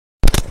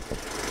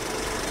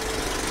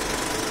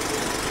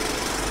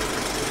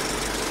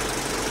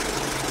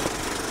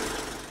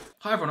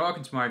Hi everyone,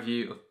 welcome to my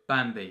review of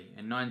Bambi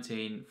in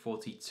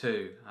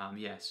 1942.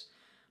 Yes,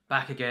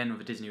 back again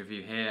with a Disney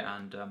review here,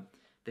 and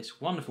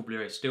this wonderful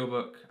Blu-ray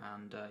steelbook,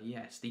 and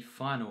yes, the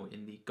final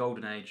in the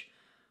golden age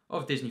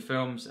of Disney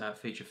films,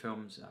 feature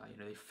films.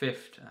 The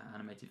fifth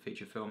animated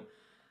feature film,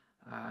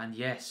 and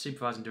yes,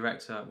 supervising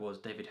director was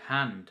David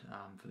Hand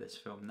for this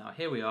film. Now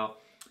here we are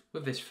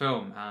with this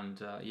film,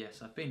 and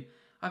yes,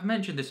 I've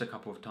mentioned this a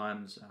couple of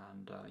times,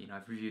 and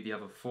I've reviewed the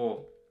other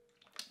four.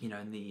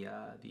 In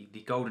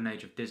the golden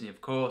age of Disney,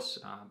 of course.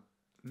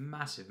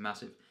 Massive,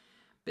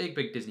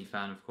 big Disney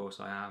fan, of course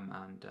I am,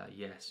 and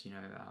yes,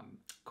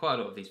 quite a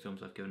lot of these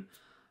films I've given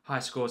high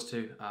scores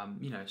to.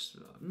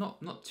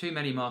 Not too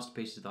many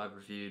masterpieces that I've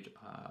reviewed,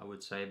 I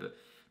would say, but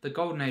the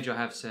golden age I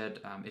have said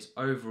is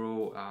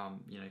overall,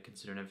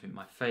 considering everything,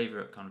 my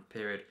favourite kind of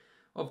period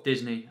of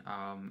Disney,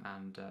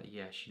 and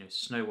yes,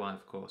 Snow White,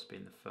 of course,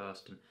 being the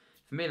first, and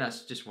for me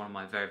that's just one of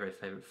my very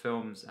favourite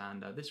films,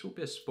 and this will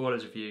be a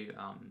spoilers review.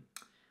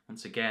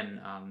 Once again,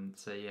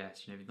 so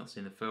yes, if you've not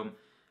seen the film,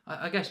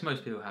 I guess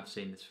most people have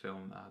seen this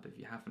film, but if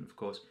you haven't, of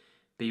course,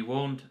 be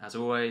warned, as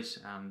always,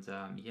 and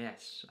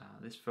yes,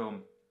 this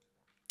film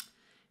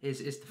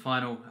is the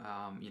final,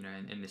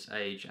 in this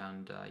age,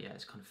 and yeah,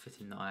 it's kind of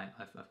fitting that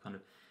I've kind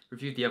of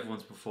reviewed the other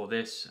ones before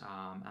this,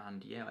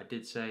 and yeah, I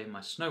did say in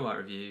my Snow White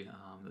review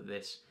that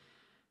this,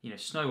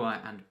 Snow White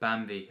and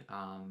Bambi,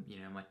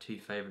 my two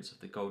favourites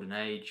of the golden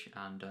age,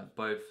 and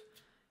both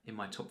in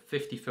my top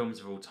 50 films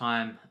of all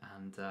time,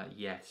 and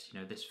yes,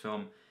 this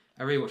film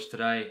I rewatched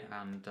today,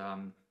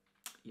 and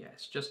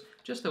yes,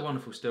 just a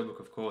wonderful steelbook,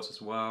 of course,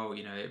 as well.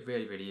 It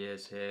really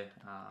is here,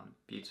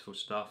 beautiful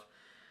stuff,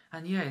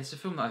 and yeah, it's a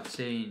film that I've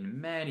seen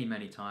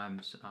many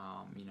times.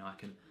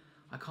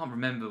 I can't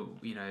remember,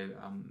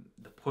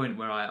 the point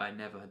where I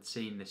never had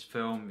seen this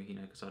film,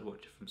 because I'd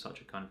watched it from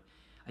such a kind of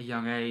a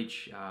young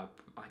age. I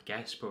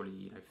guess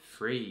probably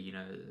 3,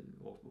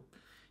 or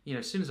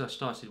as soon as I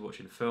started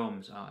watching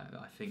films,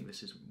 I think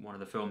this is one of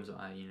the films that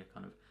I,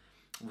 kind of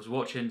was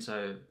watching.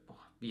 So,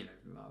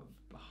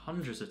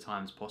 hundreds of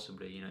times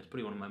possibly. It's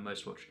probably one of my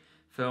most watched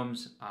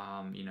films.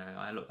 A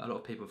lot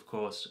of people, of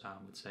course,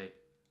 would say,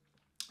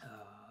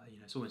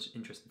 it's always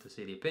interesting to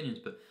see the opinions,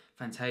 but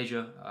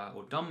Fantasia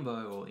or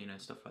Dumbo or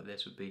stuff like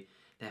this would be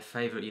their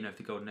favourite, of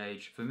the golden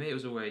age. For me, it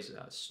was always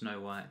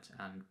Snow White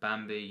and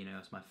Bambi.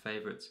 As my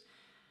favourites.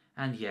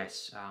 And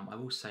yes, I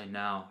will say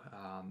now,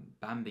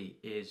 Bambi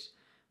is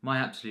my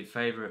absolute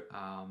favourite.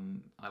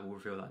 I will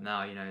reveal that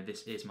now.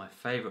 This is my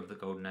favourite of the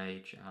golden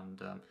age,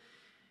 and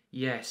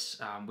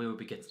yes, we will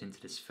be getting into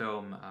this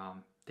film.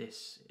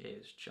 This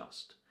is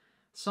just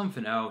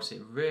something else.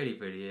 It really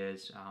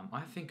is.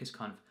 I think it's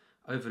kind of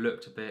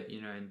overlooked a bit,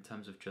 in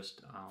terms of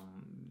just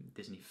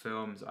Disney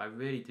films. I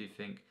really do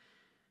think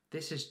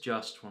this is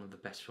just one of the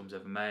best films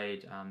ever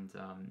made, and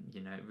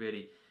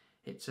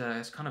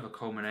it's kind of a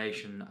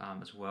culmination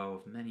as well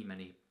of many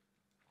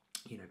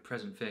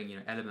present thing,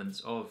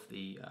 elements of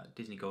the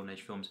Disney Golden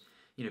Age films,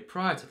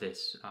 prior to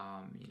this.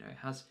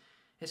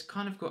 It's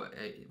kind of got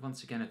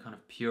once again a kind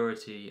of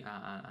purity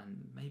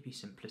and maybe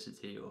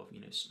simplicity of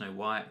Snow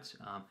White.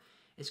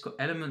 It's got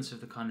elements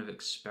of the kind of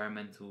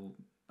experimental,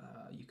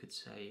 you could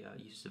say,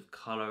 use of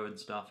color and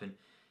stuff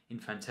in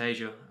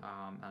Fantasia,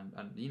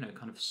 and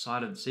kind of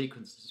silent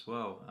sequences as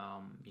well.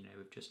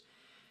 With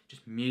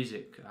just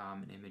music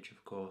and image,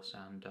 of course,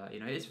 and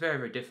it's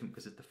very different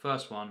because it's the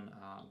first one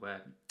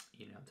where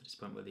up to this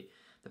point where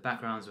the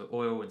backgrounds are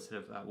oil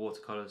instead of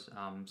watercolors,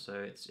 so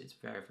it's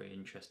very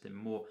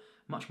interesting,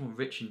 much more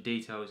rich in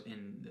details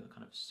in the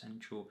kind of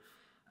central,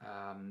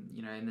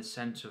 in the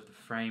center of the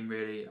frame,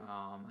 really,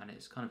 and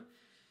it's kind of,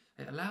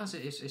 it allows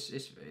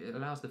it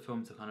allows the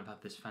film to kind of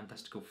have this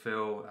fantastical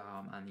feel,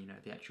 and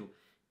the actual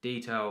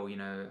detail,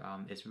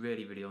 it's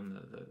really on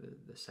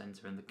the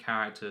center, and the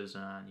characters,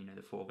 and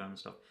the foreground and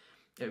stuff.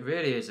 It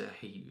really is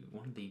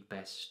one of the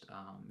best,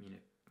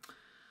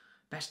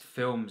 best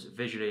films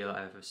visually that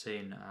I've ever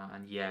seen,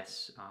 and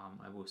yes,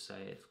 I will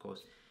say it, of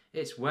course,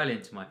 it's well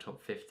into my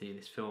top 50.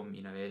 This film,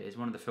 it is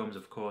one of the films,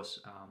 of course,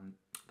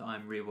 that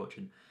I'm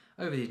rewatching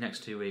over these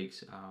next 2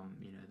 weeks.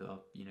 That are,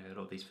 a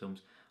lot of these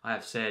films I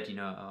have said,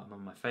 are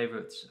among my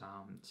favourites.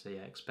 So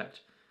yeah,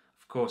 expect,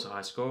 of course, a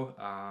high score.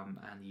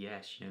 And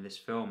yes, this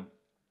film,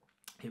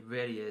 it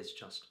really is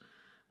just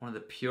one of the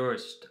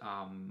purest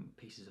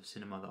pieces of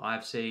cinema that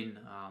I've seen.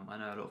 I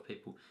know a lot of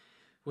people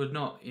would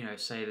not,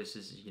 say this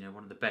is,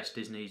 one of the best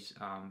Disney's,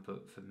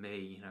 but for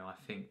me, I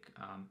think,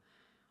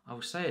 I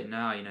will say it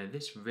now,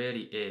 this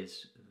really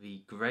is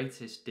the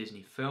greatest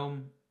Disney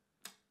film,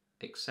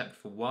 except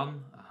for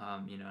one.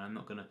 I'm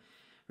not going to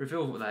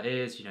reveal what that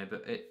is,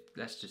 but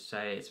let's just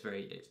say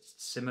it's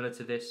similar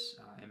to this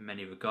in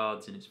many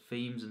regards in its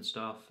themes and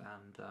stuff,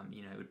 and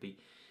it would be,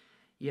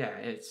 yeah,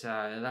 it's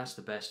that's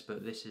the best,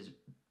 but this is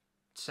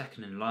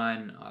second in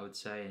line, I would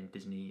say, in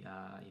Disney,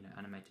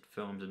 animated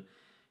films, and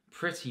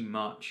pretty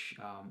much,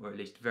 or at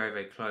least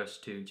very close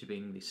to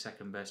being the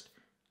second best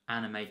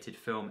animated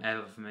film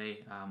ever for me.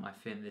 I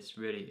think this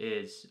really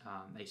is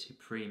a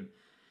supreme,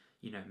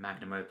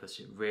 magnum opus.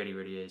 It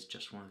really is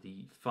just one of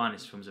the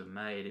finest films ever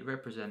made. It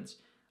represents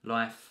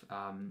life,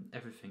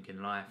 everything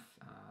in life,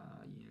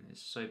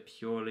 it's so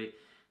purely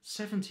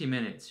 70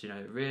 minutes. It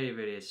really,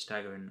 really is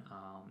staggering.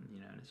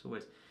 And it's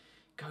always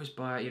goes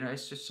by.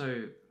 It's just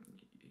so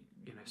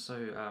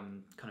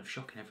kind of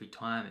shocking every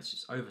time. It's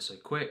just over so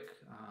quick.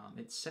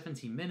 It's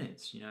 70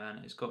 minutes,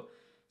 and it's got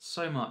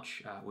so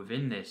much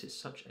within this. It's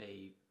such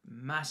a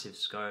massive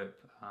scope,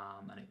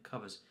 and it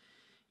covers.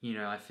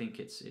 I think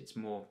it's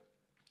more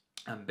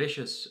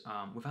ambitious,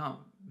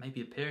 without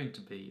maybe appearing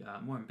to be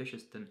more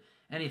ambitious than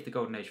any of the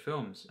Golden Age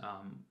films.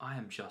 I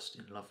am just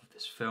in love with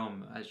this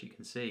film, as you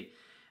can see.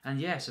 And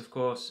yes, of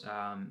course,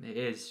 it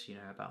is,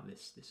 about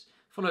this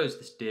follows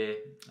this deer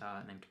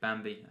named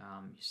Bambi.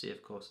 You see,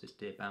 of course, this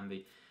deer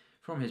Bambi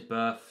from his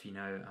birth,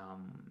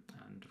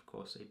 and of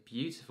course a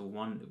beautiful,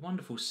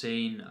 wonderful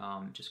scene,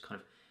 just kind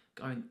of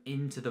going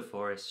into the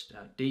forest,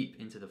 deep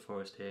into the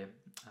forest here,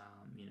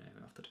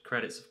 after the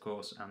credits, of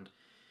course. And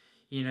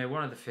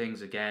one of the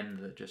things again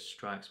that just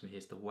strikes me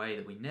is the way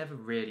that we never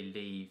really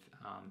leave.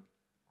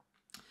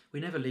 We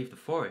never leave the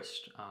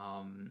forest,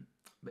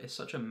 but it's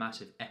such a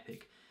massive,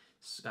 epic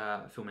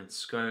film in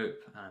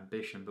scope and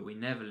ambition, but we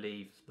never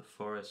leave the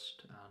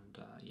forest,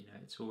 and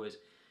it's always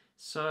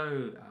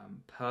so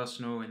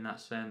personal in that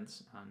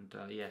sense.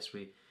 And yes,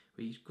 we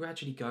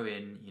gradually go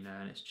in,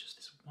 and it's just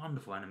this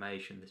wonderful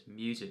animation, this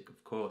music,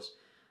 of course.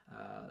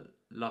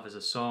 Love as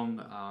a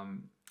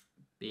song,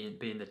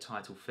 being the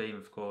title theme,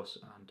 of course,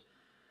 and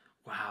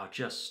wow,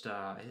 just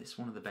it's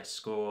one of the best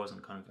scores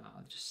and kind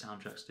of just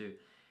soundtracks to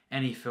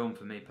any film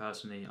for me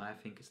personally. I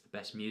think it's the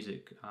best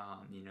music,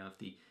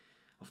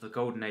 of the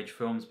Golden Age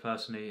films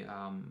personally.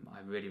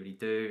 I really, really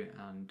do,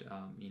 and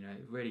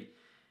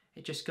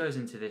it just goes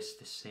into this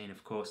scene,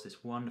 of course,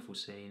 this wonderful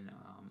scene,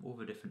 all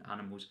the different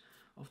animals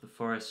of the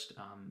forest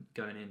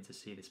going in to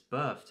see this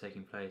birth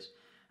taking place,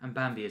 and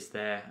Bambi is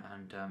there,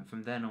 and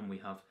from then on we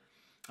have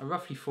a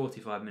roughly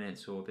 45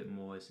 minutes or a bit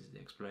more. This is the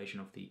exploration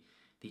of the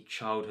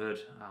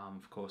childhood,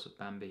 of course, of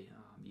Bambi.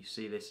 You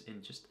see this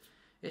in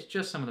it's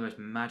just some of the most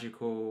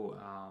magical,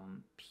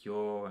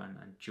 pure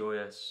and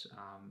joyous,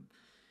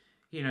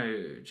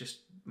 just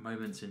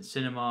moments in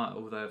cinema.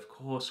 Although, of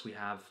course, we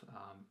have,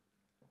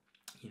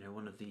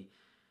 one of the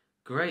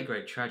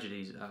great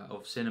tragedies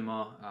of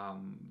cinema,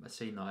 a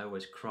scene that I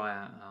always cry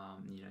at.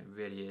 It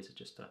really is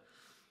just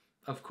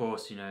of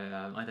course,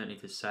 I don't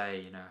need to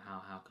say,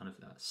 how kind of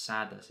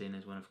sad that scene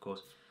is when, of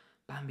course,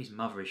 Bambi's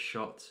mother is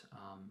shot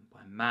by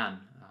Man.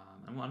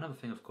 And another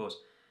thing, of course,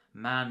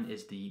 Man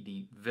is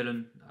the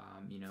villain,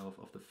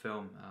 of the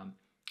film.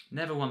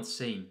 Never once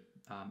seen,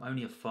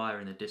 only a fire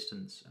in the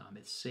distance.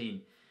 It's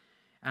seen,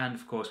 and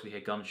of course we hear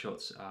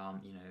gunshots.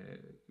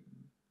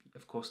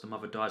 Of course the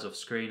mother dies off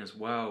screen as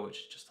well, which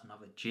is just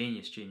another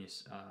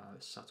genius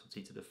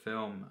subtlety to the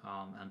film,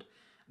 and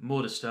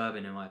more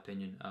disturbing in my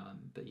opinion.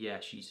 But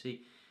yes, you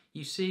see,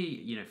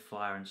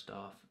 fire and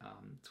stuff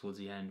towards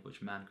the end,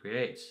 which Man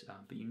creates,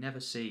 but you never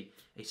see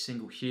a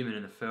single human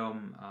in the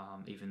film,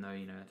 even though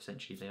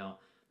essentially they are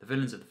the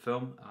villains of the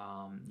film.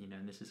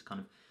 And this is kind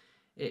of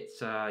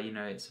it's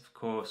of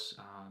course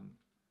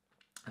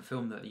a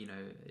film that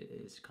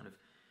is kind of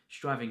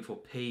striving for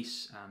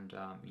peace and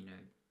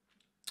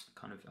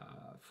kind of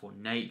for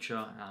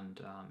nature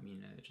and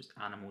just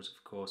animals,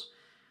 of course.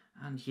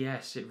 And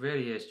yes, it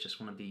really is just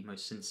one of the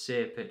most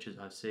sincere pictures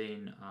I've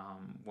seen.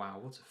 Wow,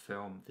 what a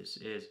film this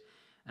is.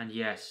 And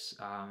yes,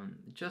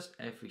 just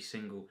every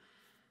single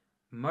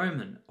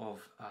moment of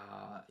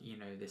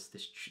this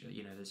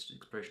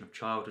expression of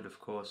childhood, of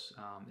course,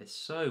 is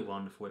so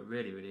wonderful. It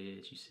really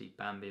is. You see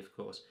Bambi, of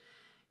course,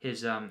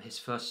 his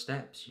first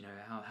steps,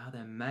 how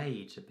they're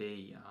made to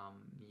be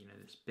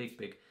this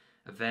big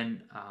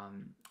event.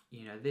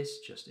 This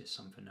just is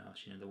something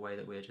else. The way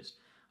that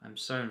I'm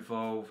so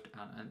involved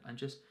and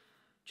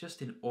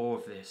just in awe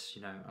of this,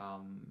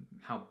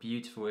 how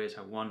beautiful it is,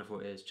 how wonderful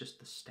it is, just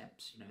the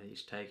steps, that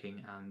he's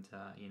taking, and,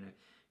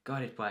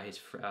 guided by his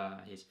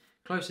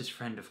closest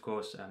friend, of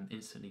course,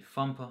 instantly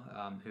Thumper,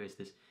 who is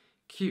this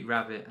cute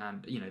rabbit,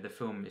 and, the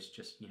film is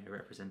just, a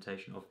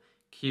representation of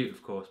cute,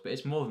 of course, but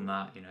it's more than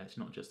that, it's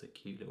not just a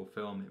cute little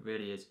film. It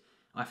really is,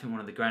 I think,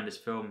 one of the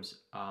grandest films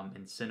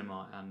in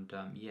cinema, and,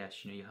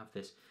 yes, you have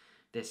this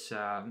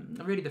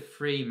really the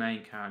three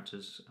main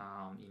characters.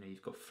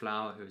 You've got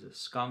Flower, who is a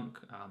skunk,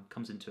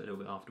 comes into it a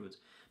little bit afterwards,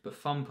 but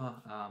Thumper,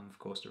 of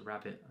course, the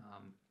rabbit,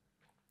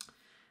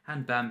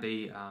 and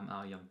Bambi,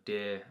 our young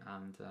deer,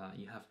 and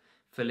you have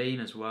Feline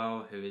as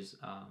well, who is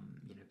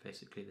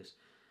basically this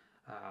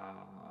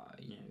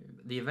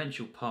the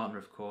eventual partner,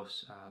 of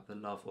course, the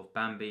love of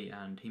Bambi,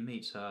 and he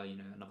meets her,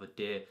 another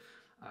deer,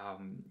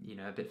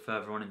 a bit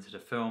further on into the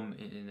film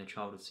in the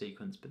childhood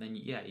sequence. But then,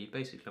 you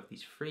basically have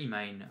these three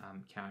main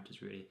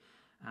characters, really.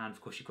 And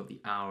of course, you've got the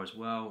Owl as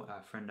well,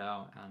 Friend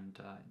Owl, and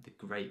the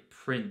Great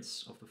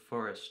Prince of the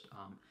Forest.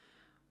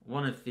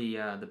 One of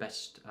the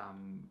best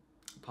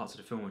parts of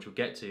the film, which we'll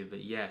get to.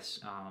 But yes,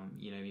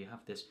 you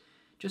have this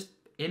just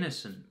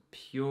innocent,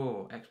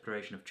 pure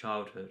exploration of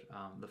childhood.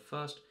 The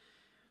first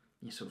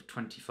sort of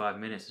 25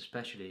 minutes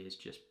especially is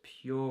just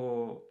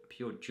pure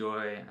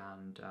joy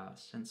and a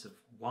sense of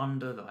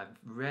wonder that I've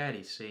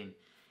rarely seen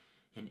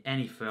in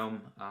any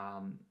film.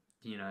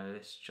 You know,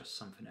 it's just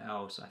something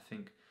else. I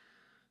think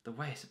the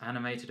way it's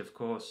animated, of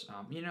course,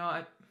 you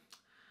know,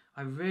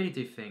 I really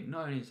do think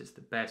not only is it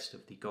the best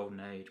of the golden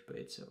age, but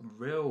it's a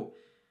real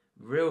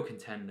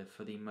contender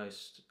for the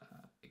most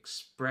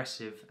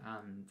expressive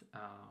and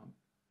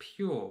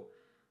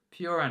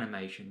pure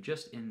animation,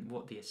 just in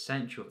what the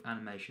essential of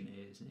animation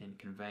is, in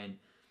conveying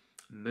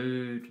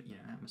mood, you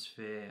know,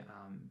 atmosphere,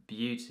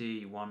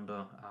 beauty,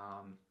 wonder,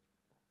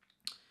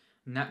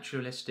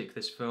 naturalistic,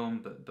 this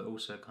film, but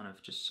also kind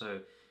of just so,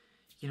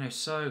 you know,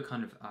 so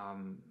kind of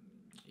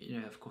you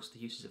know, of course, the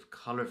uses of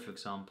color, for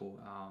example,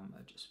 are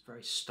just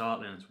very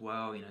startling as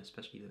well. You know,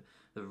 especially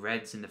the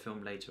reds in the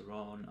film later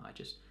on. I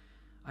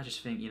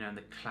just think, you know, and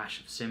the clash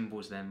of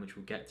symbols then, which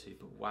we'll get to.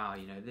 But wow,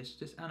 you know,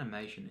 this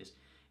animation is,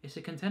 it's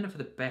a contender for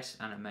the best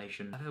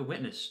animation I've ever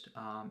witnessed.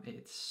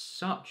 It's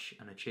such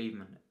an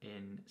achievement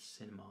in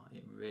cinema.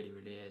 It really,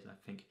 really is. I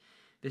think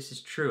this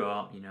is true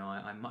art. You know,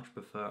 I much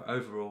prefer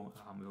overall,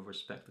 with all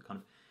respect, the kind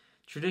of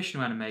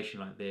traditional animation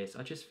like this.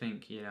 I just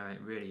think, you know,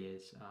 it really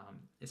is.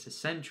 It's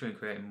essential in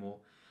creating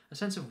a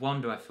sense of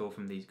wonder, I feel,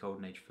 from these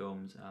golden age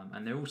films,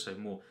 and they're also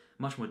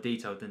much more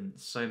detailed than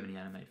so many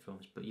animated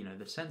films. But you know,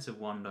 the sense of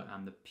wonder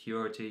and the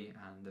purity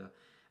and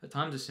at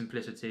times the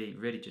simplicity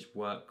really just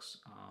works,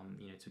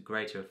 you know, to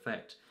greater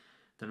effect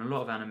than a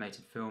lot of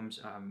animated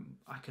films.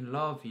 I can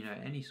love, you know,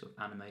 any sort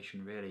of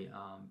animation really,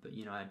 but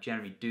you know, I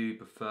generally do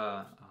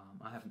prefer.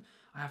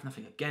 I have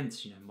nothing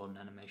against, you know, modern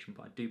animation,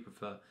 but I do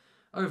prefer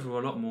overall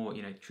a lot more,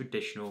 you know,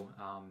 traditional,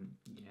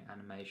 you know,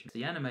 animation.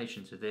 The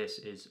animation to this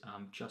is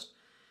just,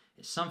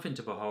 it's something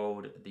to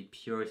behold. The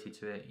purity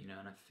to it, you know,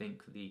 and I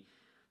think the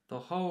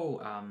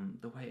whole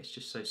the way it's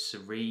just so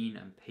serene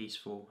and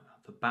peaceful.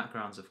 The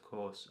backgrounds, of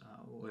course,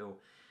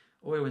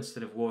 oil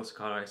instead of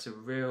watercolor. It's a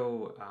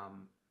real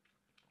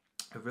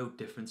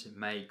difference it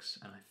makes,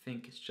 and I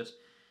think it's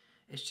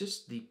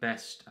just the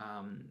best.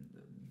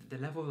 The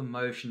level of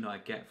emotion that I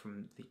get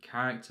from the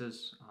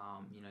characters,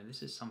 you know,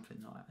 this is something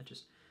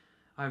that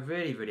I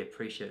really, really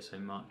appreciate so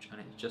much, and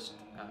it's just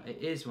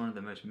it is one of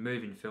the most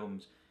moving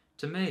films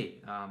to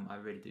me. I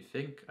really do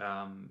think, you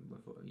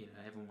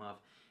know, everyone will have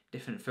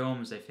different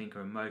films they think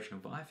are emotional,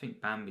 but I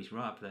think Bambi's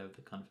right up there with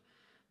the kind of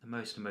the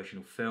most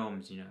emotional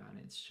films, you know, and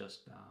it's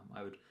just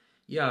I would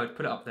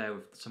put it up there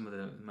with some of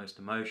the most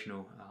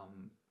emotional.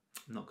 I'm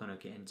not going to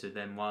get into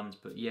them ones,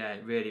 but yeah,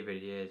 it really,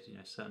 really is, you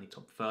know, certainly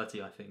top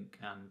 30, I think,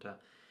 and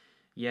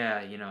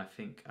yeah, you know, I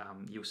think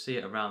you'll see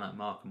it around that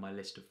mark on my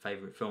list of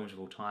favourite films of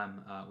all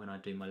time when I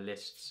do my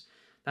lists.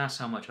 That's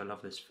how much I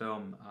love this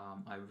film.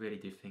 I really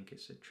do think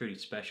it's a truly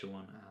special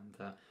one,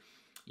 and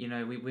you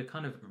know, we're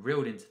kind of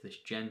reeled into this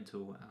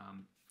gentle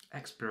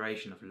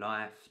exploration of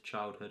life,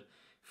 childhood,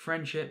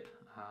 friendship,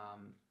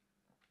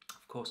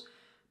 of course,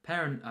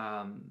 parent,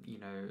 you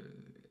know,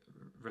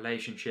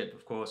 relationship,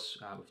 of course,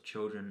 with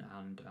children,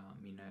 and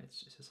you know,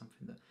 it's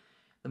something that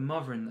the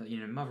mother and the, you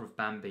know, mother of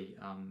Bambi,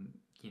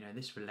 you know,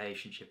 this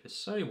relationship is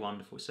so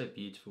wonderful, so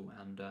beautiful,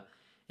 and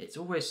it's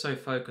always so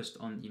focused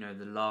on, you know,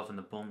 the love and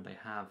the bond they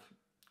have.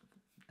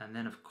 And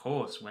then, of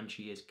course, when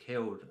she is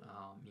killed,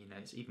 you know,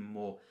 it's even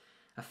more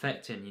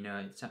affecting. You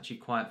know, it's actually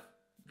quite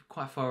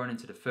far on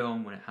into the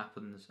film when it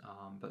happens,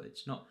 but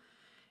it's not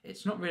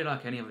really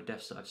like any other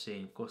deaths that I've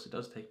seen. Of course, it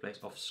does take place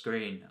off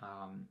screen,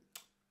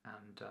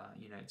 and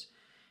you know,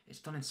 it's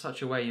done in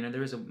such a way. You know,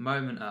 there is a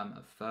moment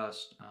at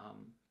first,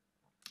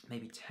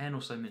 maybe 10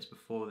 or so minutes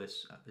before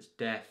this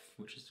death,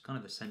 which is kind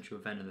of the central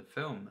event of the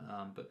film.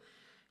 But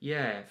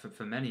yeah,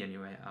 for many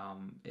anyway,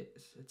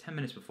 it's 10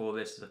 minutes before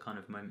this is a kind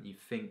of moment you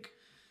think,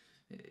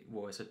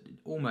 well, it's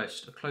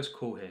almost a close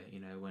call here, you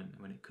know,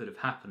 when it could have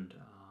happened,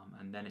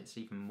 and then it's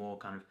even more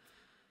kind of,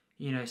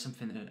 you know,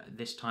 something that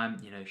this time,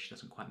 you know, she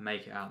doesn't quite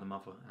make it out, the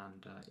mother,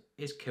 and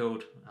is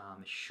killed,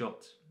 is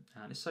shot,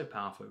 and it's so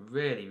powerful. It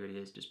really, really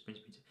is. Just brings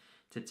me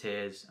to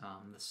tears.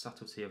 The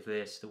subtlety of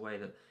this, the way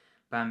that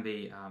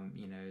Bambi,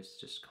 you know,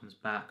 just comes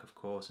back, of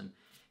course, and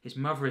his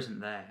mother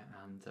isn't there,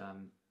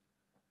 and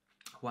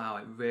wow,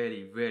 it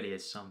really, really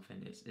is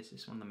something.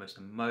 It's one of the most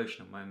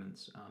emotional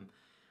moments.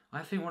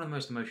 I think one of the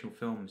most emotional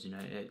films. You know,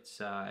 it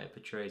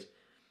portrays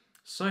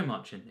so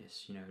much in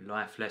this. You know,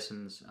 life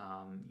lessons.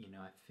 You know,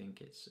 I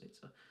think it's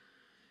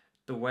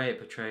the way it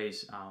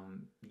portrays.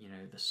 You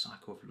know, the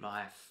cycle of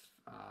life.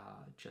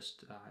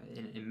 Just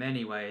in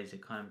many ways,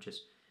 it kind of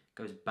just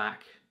goes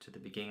back to the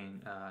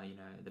beginning. You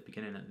know, the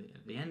beginning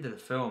at the end of the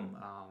film,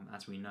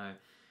 as we know.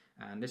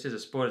 And this is a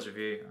spoilers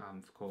review,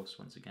 of course,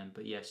 once again.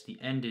 But yes, the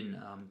ending.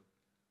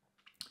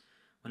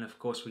 When of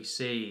course we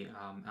see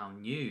our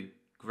new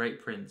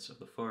great prince of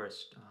the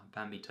forest,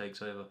 Bambi,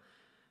 takes over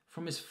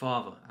from his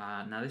father.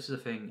 Now this is a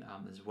thing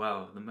as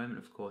well. The moment,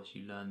 of course,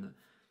 you learn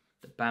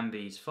that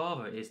Bambi's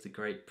father is the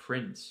great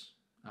prince.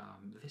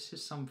 This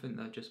is something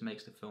that just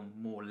makes the film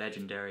more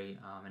legendary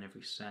in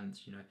every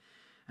sense, you know.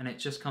 And it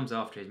just comes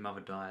after his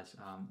mother dies.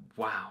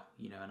 Wow,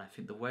 you know. And I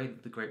think the way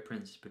that the great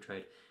prince is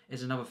portrayed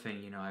is another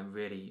thing, you know, I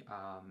really,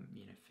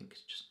 you know, think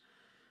is just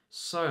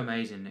so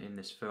amazing in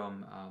this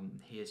film.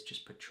 He is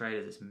just portrayed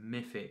as this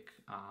mythic,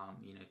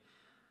 you know,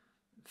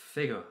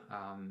 figure,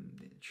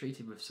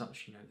 treated with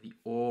such, the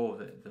awe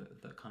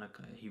that kind of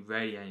he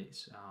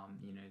radiates,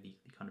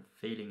 the kind of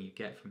feeling you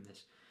get from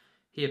this.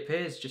 He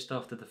appears just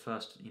after the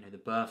first, the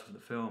birth of the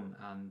film,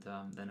 and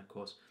then of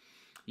course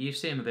you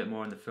see him a bit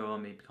more in the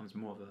film. He becomes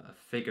more of a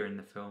figure in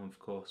the film, of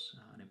course,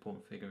 an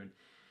important figure. And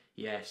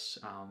yes,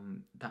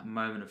 that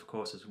moment, of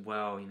course, as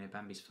well.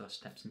 Bambi's first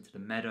steps into the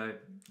meadow.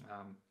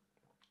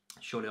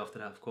 Shortly after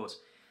that, of course,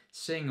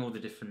 seeing all the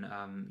different,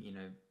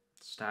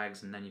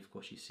 stags, and then of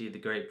course you see the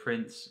great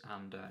prince,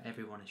 and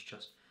everyone is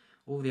just,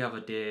 all the other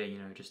deer,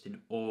 just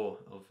in awe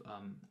of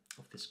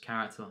this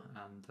character,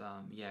 and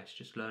yes,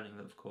 just learning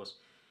that, of course,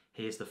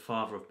 he is the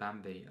father of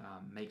Bambi,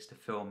 makes the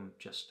film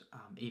just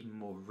even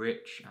more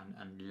rich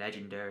and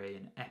legendary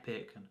and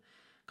epic, and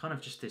kind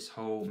of just this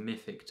whole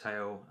mythic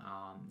tale,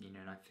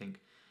 and I think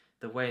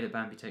the way that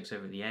Bambi takes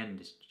over at the end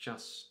is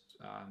just,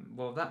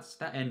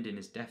 that ending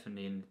is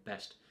definitely in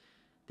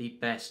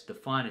the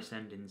finest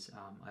endings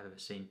I've ever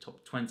seen.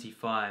 Top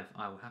 25,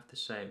 I will have to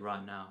say it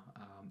right now.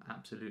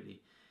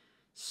 Absolutely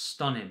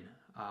stunning.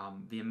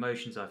 The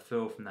emotions I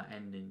feel from that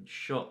ending,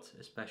 shot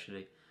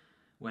especially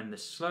when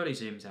this slowly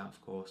zooms out,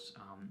 of course.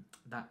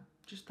 That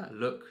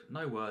look,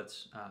 no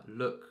words,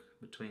 look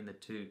between the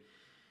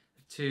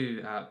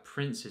two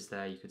princes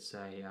there, you could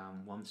say.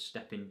 One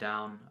stepping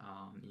down,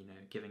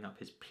 giving up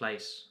his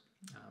place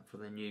for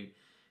the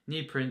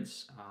new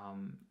prince,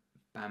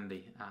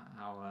 Bambi,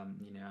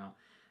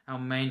 our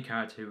main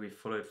character who we've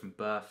followed from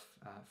birth,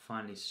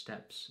 finally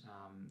steps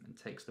and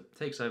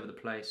takes over the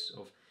place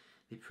of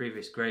the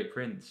previous great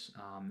prince.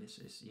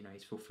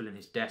 He's fulfilling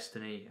his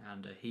destiny,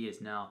 and he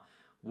is now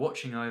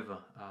watching over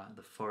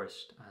the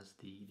forest as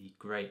the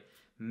great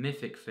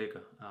mythic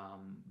figure.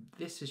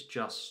 This is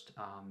just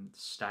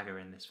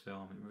staggering, this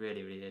film. It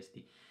really, really is.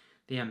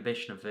 The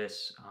ambition of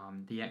this,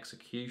 the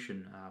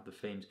execution of the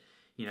themes.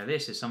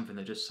 This is something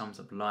that just sums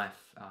up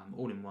life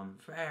all in one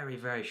very,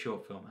 very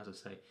short film, as I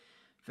say.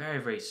 Very,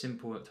 very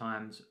simple at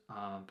times,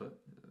 but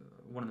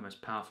one of the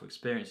most powerful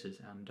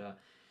experiences. And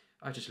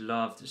I just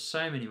loved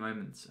so many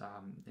moments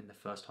in the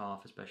first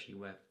half, especially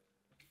where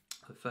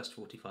the first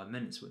 45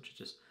 minutes, which are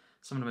just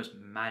some of the most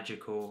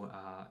magical,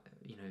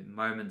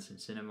 moments in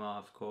cinema.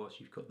 Of course,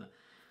 you've got the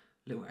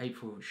little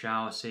April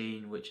shower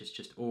scene, which is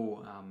just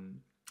all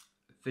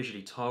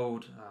visually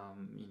told.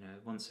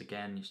 Once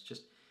again, it's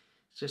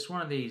just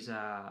one of these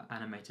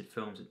animated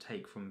films that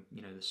take from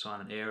the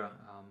silent era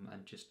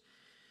and just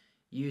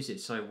use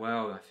it so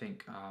well. I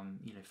think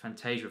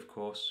Fantasia, of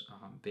course,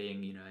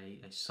 being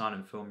a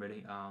silent film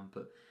really,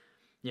 but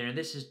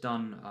this is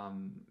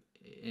done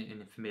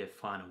in for me a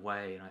finer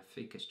way, and I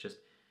think it's just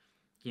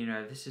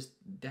this is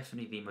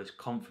definitely the most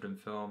confident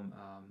film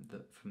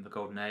that from the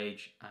golden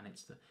age, and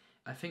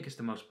I think it's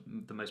the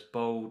most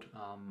bold.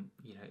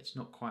 It's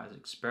not quite as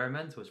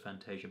experimental as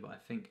Fantasia, but I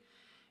think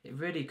it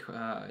really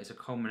is a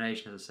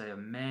culmination, as I say, of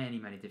many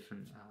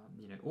different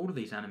all of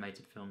these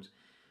animated films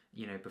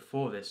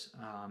before this,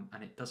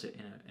 and it does it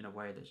in a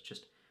way that's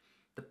just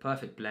the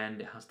perfect blend.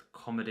 It has the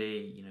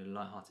comedy,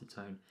 light-hearted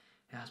tone.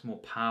 It has more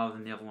power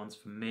than the other ones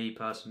for me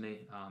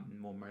personally,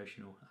 more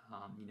emotional.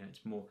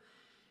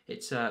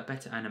 It's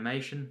better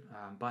animation,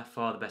 by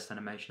far the best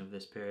animation of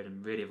this period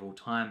and really of all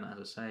time, as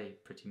I say,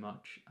 pretty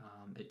much.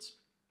 It's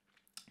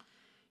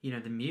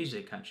the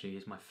music actually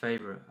is my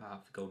favourite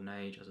for Golden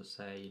Age, as I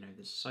say.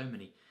 There's so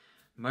many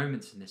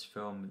moments in this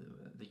film.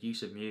 The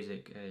use of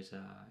music is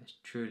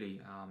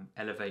truly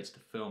elevates the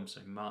film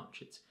so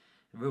much. It's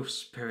a real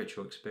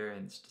spiritual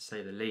experience, to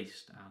say the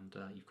least. And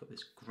you've got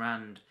this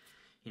grand,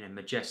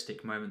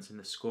 majestic moments in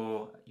the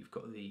score. You've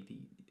got the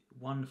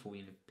wonderful,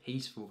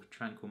 peaceful,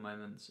 tranquil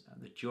moments,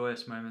 the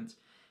joyous moments.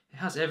 It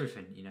has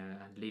everything,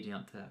 and leading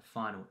up to that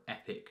final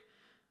epic,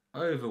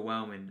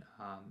 overwhelming,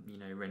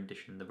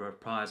 rendition, the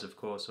reprise, of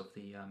course, of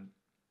the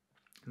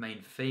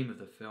main theme of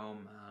the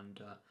film,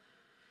 and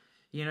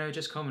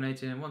just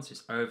culminating. And once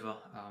it's over,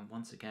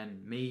 once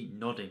again, me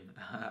nodding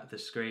at the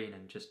screen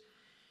and just,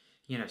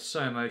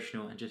 so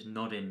emotional, and just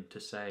nodding to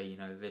say,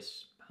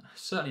 this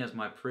certainly has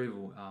my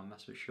approval,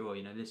 that's for sure.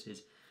 This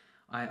is,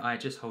 I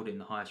just hold it in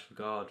the highest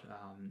regard.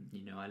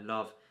 I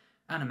love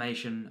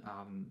animation.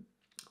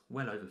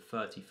 Well over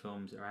 30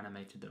 films that are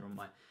animated that are on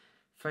my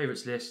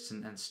favourites lists,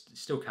 and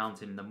still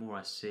counting the more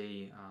I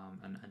see,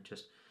 and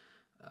just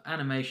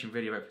animation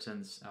really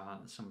represents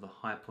some of the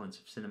high points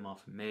of cinema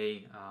for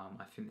me.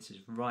 I think this is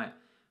right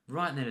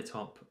near the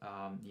top,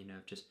 of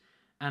just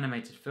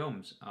animated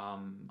films.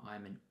 I'm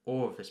in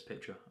awe of this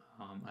picture.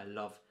 I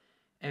love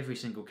every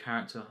single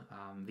character.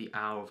 The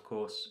owl, of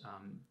course,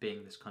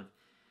 being this kind of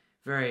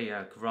very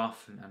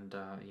gruff and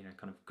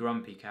kind of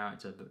grumpy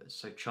character, but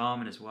so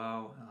charming as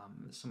well.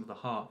 Some of the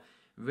heart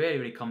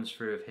really comes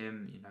through of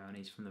him, and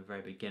he's from the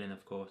very beginning,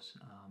 of course.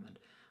 And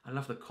I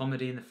love the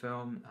comedy in the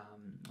film.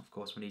 Of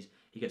course, when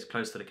he gets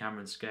close to the camera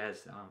and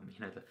scares,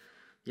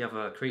 the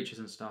other creatures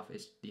and stuff.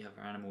 It's the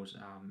other animals.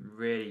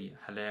 Really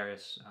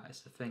hilarious.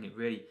 It's the thing. It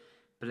really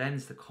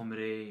blends the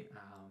comedy,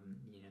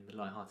 the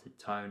light-hearted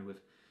tone with,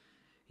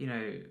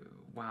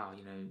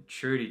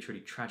 truly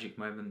tragic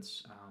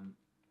moments.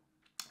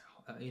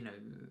 you know,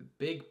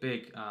 big,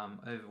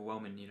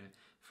 overwhelming, you know,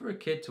 for a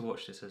kid to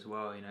watch this as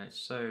well. You know,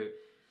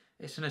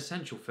 it's an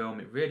essential film.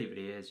 It really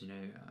is. You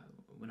know,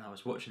 when I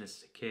was watching this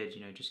as a kid,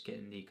 you know, just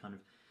getting the kind of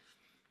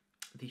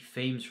the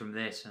themes from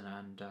this,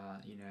 and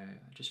you know,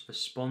 just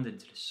responding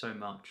to this so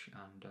much,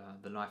 and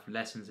the life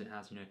lessons it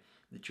has. You know,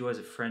 the joys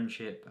of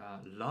friendship,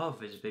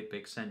 love is a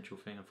big central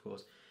thing, of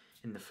course,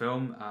 in the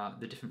film.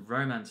 The different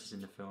romances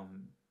in the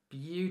film,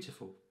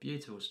 beautiful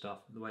stuff.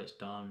 The way it's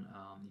done.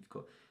 You've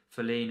got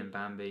Feline and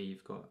Bambi.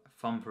 You've got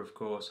Thumper, of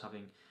course,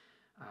 having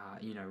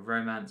you know,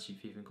 romance.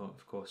 You've even got,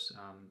 of course,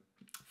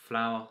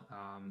 Flower,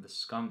 the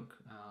skunk,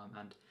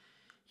 and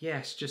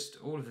yes, just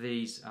all of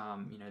these,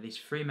 you know, these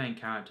three main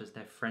characters,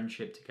 their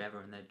friendship together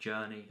and their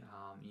journey.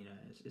 You know,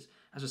 it's,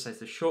 as I say,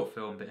 it's a short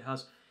film, but it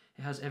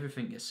has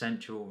everything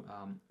essential.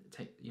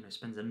 You know,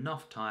 spends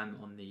enough time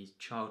on these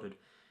childhood,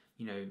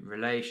 you know,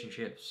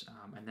 relationships,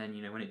 and then,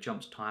 you know, when it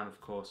jumps time,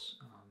 of course,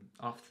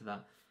 after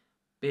that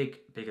big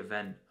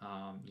event,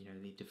 you know,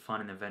 the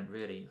defining event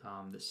really,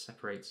 that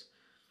separates,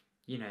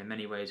 you know, in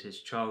many ways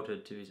his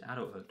childhood to his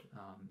adulthood.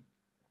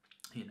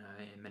 You know,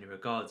 in many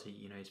regards,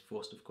 you know, he's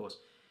forced, of course,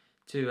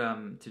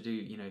 to do,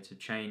 you know, to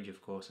change,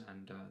 of course,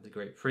 and the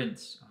Great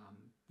Prince,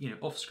 you know,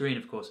 off screen,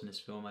 of course, in this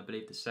film. I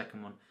believe the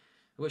second one,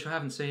 which I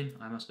haven't seen,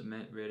 I must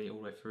admit, really, all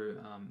the way through.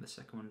 The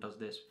second one does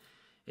this.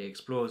 It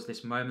explores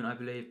this moment, I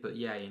believe, but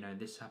yeah, you know,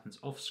 this happens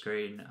off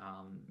screen.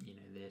 You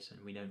know, this, and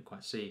we don't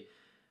quite see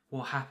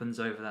what happens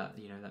over that,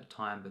 you know, that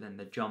time. But then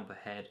the jump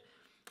ahead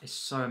is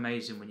so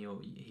amazing when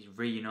he's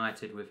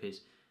reunited with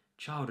his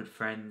childhood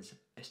friends.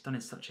 It's done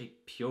in such a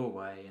pure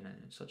way and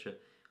in such a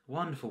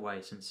wonderful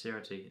way,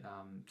 sincerity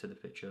to the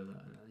picture.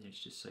 You know,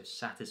 it's just so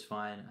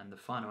satisfying. And the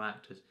final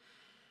act is,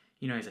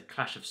 you know, it's a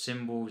clash of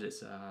symbols.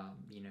 It's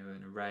you know,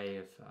 an array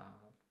of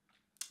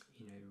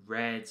you know,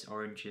 reds,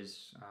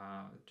 oranges,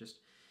 just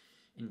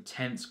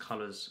intense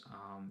colours.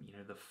 You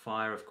know, the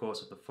fire, of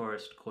course, of the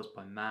forest caused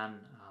by man.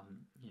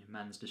 You know,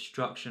 man's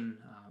destruction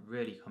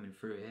really coming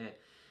through here.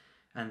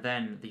 And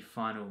then the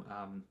final,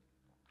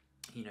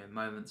 you know,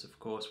 moments, of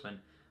course, when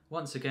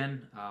once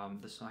again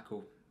the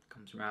cycle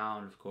comes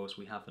around. Of course,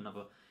 we have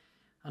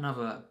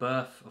another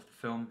birth of the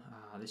film.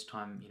 This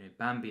time, you know,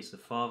 Bambi's the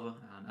father,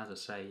 and as I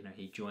say, you know,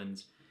 he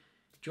joins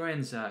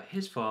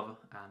his father,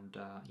 and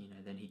you know,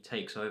 then he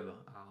takes over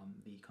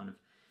the kind of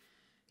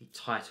the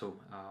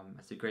title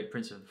as the Great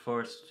Prince of the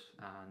Forest,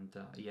 and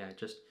yeah,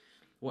 just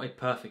what a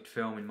perfect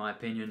film in my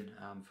opinion.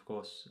 Of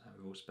course,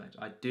 with all respect,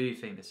 I do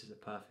think this is a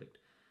perfect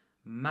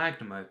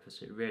magnum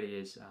opus. It really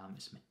is.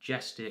 It's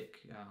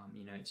majestic.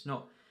 You know, it's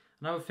not.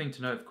 Another thing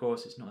to note, of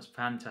course, it's not as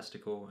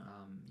fantastical,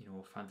 you know,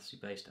 or fantasy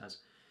based as,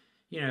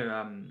 you know,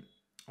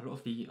 a lot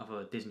of the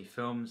other Disney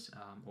films,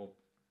 or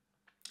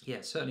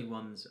yeah, certainly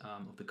ones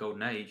of the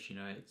Golden Age. You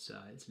know, it's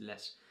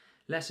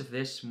less of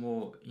this,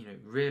 more, you know,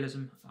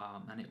 realism,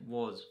 and it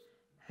was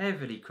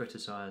heavily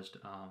criticised.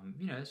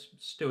 You know, it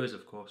still is,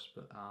 of course,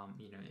 but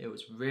you know, it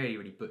was really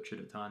butchered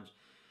at times,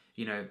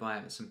 you know,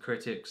 by some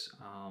critics,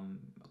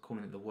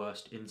 calling it the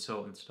worst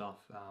insult and stuff,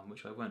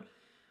 which I won't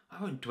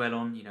dwell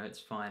on. You know, it's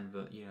fine,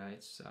 but you know,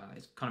 it's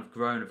kind of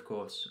grown, of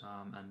course,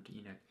 and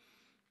you know,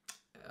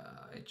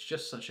 it's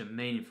just such a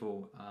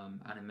meaningful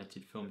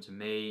animated film to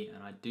me,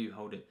 and I do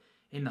hold it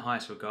in the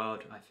highest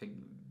regard. I think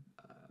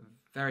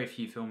very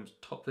few films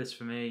top this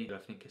for me. I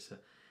think it's a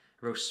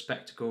real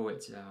spectacle.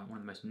 It's one of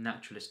the most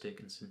naturalistic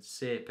and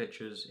sincere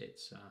pictures.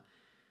 It's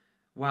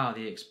wow,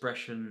 the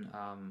expression,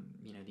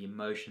 you know, the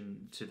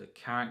emotion to the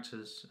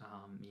characters,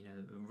 you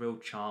know, the real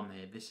charm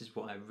here. This is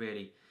what I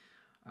really,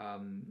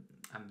 I'm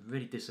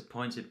really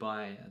disappointed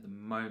by at the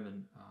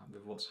moment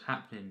with what's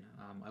happening.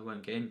 I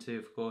won't get into,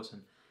 of course,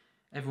 and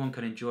everyone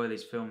can enjoy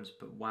these films,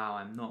 but wow,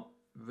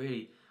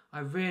 I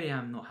really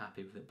am not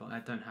happy with it, but I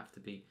don't have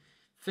to be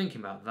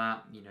thinking about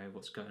that, you know,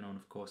 what's going on,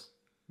 of course.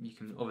 You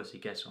can obviously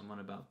guess what I'm on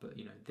about, but,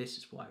 you know, this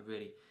is what I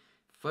really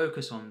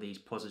focus on, these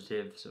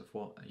positives of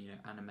what, you know,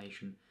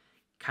 animation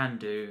can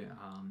do,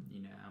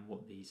 you know, and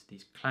what these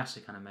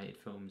classic animated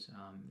films,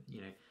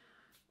 you know,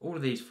 all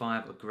of these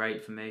five are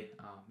great for me.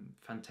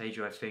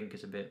 Fantasia, I think,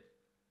 is a bit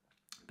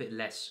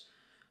less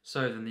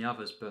so than the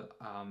others, but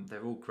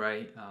they're all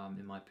great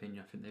in my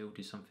opinion. I think they all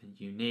do something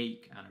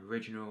unique and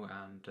original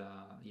and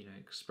you know,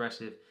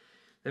 expressive.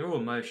 They're all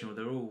emotional.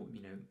 They're all,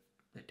 you know,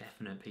 they're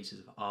definite pieces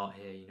of art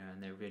here, you know,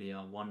 and they really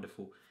are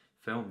wonderful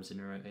films in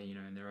their own, you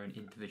know, in their own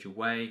individual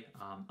way.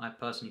 I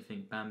personally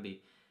think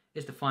Bambi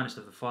is the finest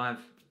of the five,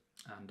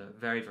 and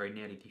very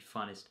nearly the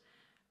finest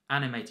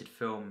animated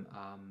film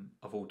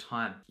of all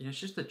time. You know, it's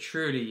just a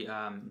truly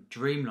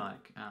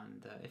dreamlike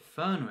and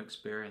infernal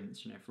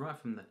experience. You know, right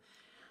from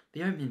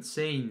the opening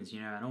scenes, you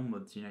know, and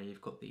onwards, you know,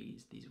 you've got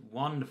these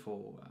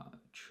wonderful,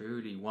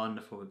 truly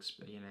wonderful,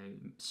 you know,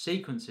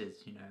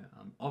 sequences, you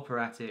know,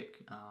 operatic,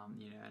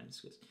 you know, and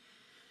it's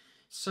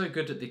so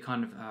good at the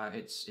kind of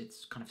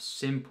it's kind of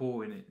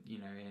simple in it, you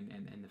know,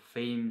 in the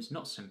themes,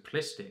 not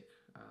simplistic,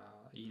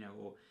 you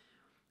know,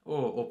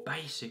 or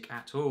basic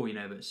at all, you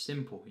know, but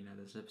simple. You know,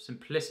 there's a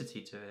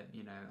simplicity to it,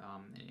 you know,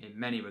 in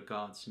many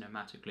regards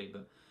cinematically,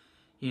 but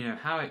you know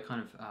how it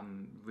kind of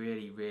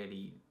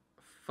really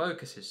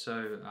focuses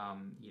so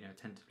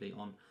attentively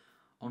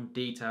on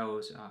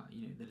details,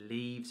 the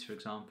leaves, for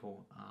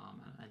example,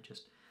 and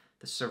just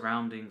the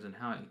surroundings, and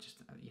how it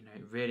just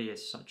it really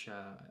is such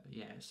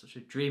a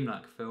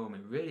dreamlike film.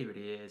 It really,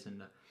 really is.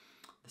 And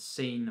the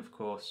scene, of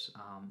course,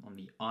 on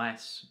the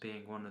ice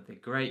being one of the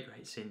great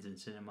scenes in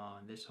cinema,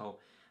 and this whole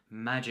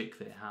magic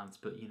that it has.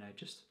 But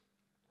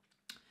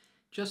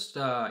just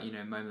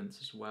moments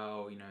as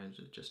well,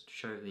 just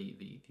show the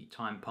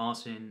time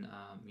passing,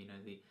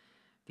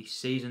 the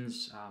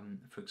seasons,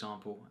 for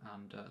example,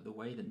 and the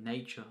way that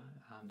nature,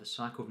 the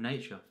cycle of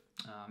nature,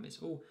 it's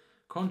all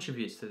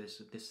contributes to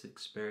this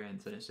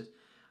experience. And it's just,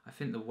 I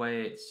think the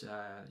way it's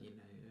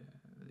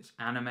it's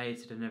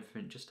animated and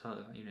everything, just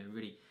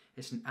really,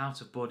 it's an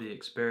out of body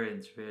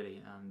experience,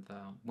 really. And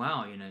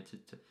wow,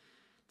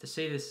 to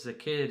see this as a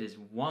kid is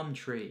one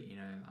treat.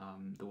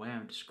 The way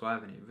I'm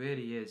describing it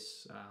really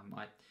is.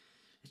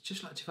 It's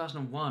just like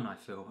 2001. I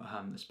feel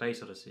the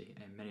Space Odyssey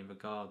in many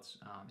regards,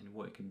 in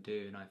what it can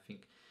do, and I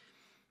think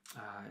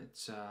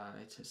it's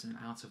an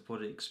out of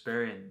body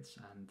experience.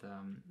 And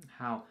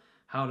how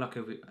lucky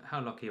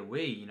are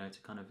we, to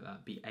kind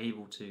of be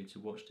able to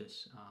watch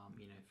this,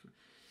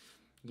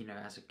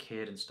 as a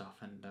kid and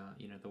stuff. And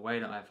the way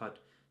that I've had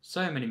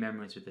so many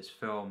memories with this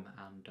film,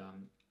 and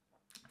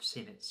I've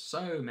seen it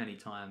so many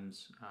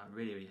times,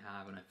 really, really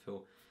have, and I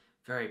feel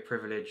very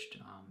privileged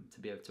to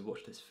be able to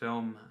watch this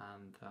film,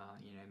 and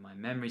my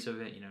memories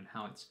of it, and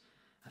how it's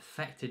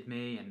affected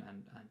me and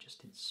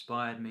just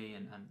inspired me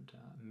and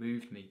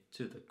moved me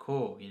to the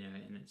core,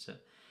 and it's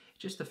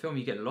just a film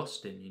you get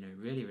lost in,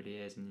 really, really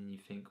is. And then you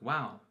think,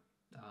 wow,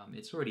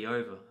 it's already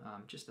over.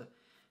 Just a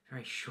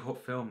very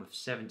short film of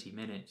 70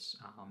 minutes,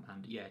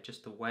 and yeah,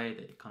 just the way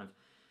that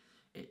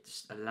it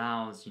just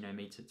allows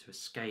me to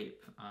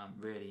escape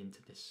really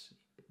into this,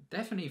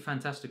 definitely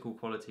fantastical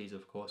qualities,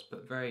 of course,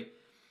 but very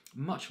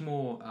much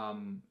more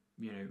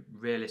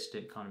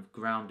realistic, kind of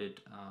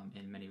grounded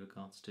in many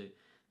regards to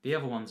the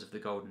other ones of the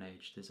Golden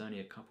Age. There's only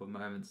a couple of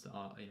moments that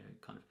are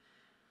kind of,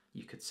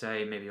 you could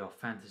say maybe are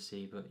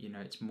fantasy, but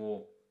it's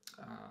more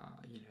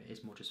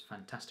it's more just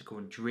fantastical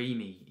and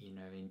dreamy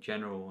in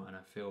general. And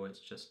I feel it's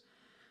just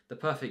the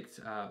perfect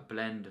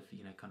blend of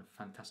kind of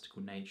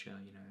fantastical nature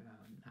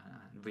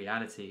and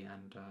reality,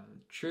 and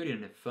truly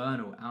an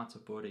infernal out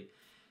of body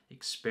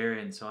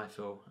experience. I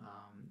feel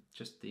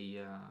just the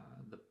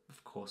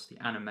of course the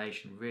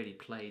animation really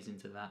plays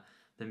into that.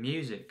 The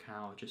music,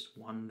 how just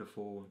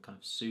wonderful and kind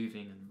of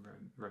soothing and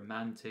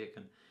romantic,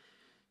 and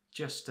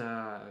just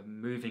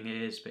moving it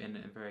is, but in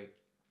a very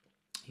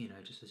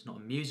just, it's not a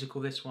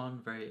musical, this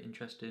one, very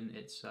interesting.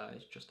 It's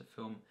just a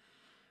film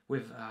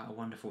with a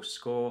wonderful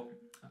score,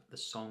 the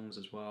songs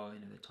as well,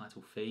 the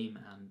title theme,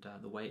 and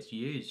the way it's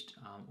used,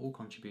 all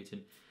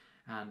contributing.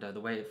 And the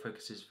way it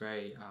focuses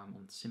very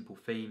on simple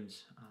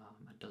themes,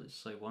 and does it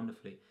so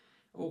wonderfully,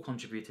 all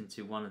contributing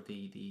to one of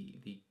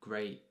the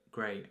great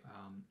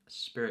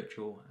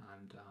spiritual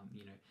and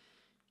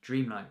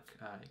dreamlike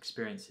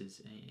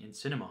experiences in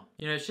cinema.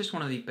 It's just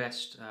one of the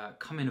best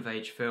coming of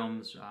age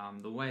films.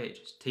 The way it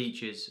just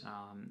teaches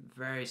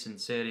very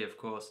sincerely, of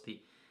course, the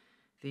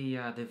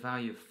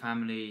value of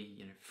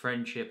family,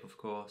 friendship, of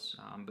course,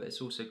 but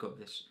it's also got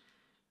this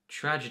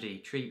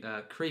tragedy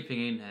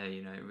creeping in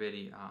here.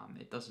 Really,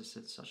 it does this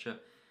in such a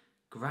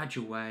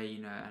gradual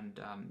way, and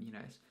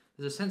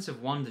there's a sense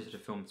of wonder to the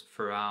film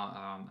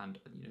throughout, and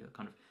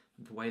kind of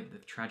the way that the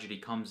tragedy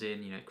comes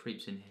in, it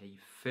creeps in here. You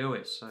feel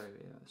it so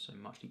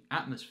much. The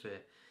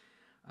atmosphere,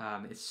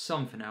 it's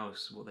something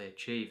else what they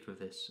achieved with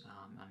this,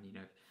 and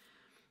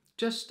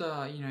just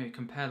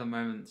compare the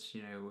moments,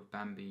 with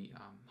Bambi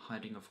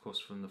hiding, of course,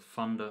 from the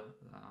thunder,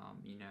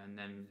 and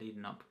then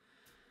leading up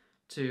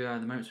to the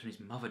moments when his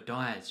mother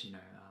dies,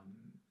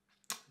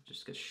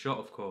 just gets shot,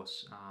 of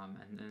course,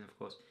 and then, of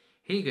course,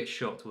 he gets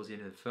shot towards the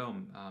end of the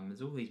film.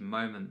 There's all these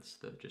moments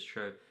that just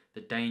show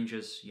the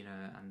dangers,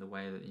 and the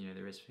way that,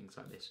 there is things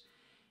like this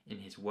in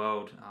his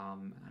world,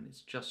 and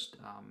it's just,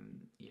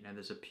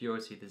 there's a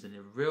purity, there's a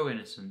real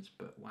innocence,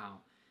 but wow,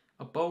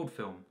 a bold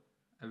film,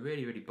 a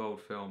really, really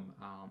bold film.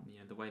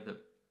 The way that,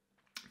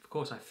 of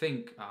course, I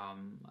think, I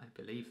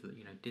believe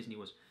that, Disney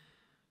was,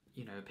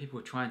 people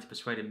were trying to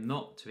persuade him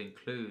not to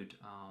include,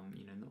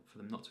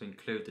 not to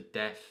include the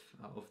death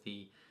of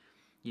the,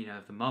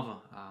 of the mother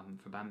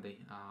for Bambi,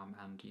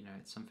 and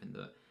it's something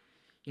that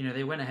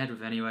they went ahead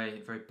with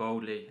anyway, very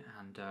boldly,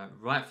 and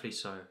rightfully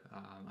so.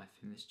 I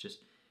think this just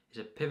is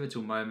a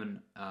pivotal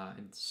moment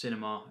in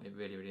cinema. It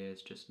really, really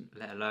is. Just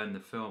let alone the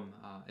film,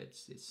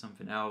 it's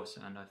something else,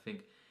 and I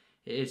think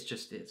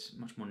it's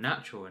much more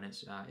natural, and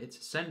it's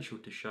essential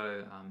to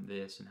show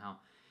this, and how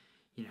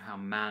how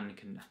man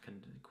can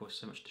cause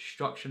so much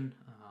destruction,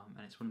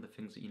 and it's one of the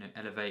things that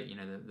elevate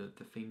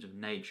the themes of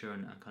nature,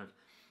 and kind of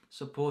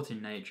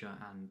supporting nature,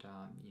 and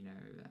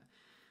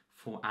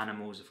for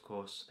animals, of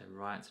course, their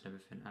rights and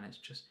everything. And it's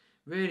just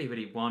really,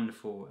 really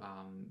wonderful,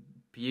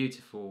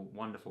 beautiful,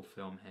 wonderful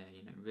film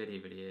here. It really,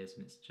 really is.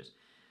 And it's just,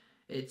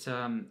 it's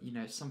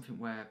something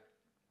where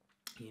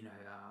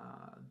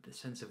the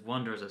sense of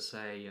wonder, as I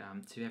say,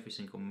 to every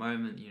single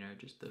moment.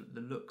 Just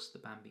the looks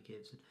that Bambi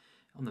gives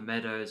on the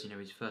meadows.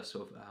 He's first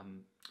sort of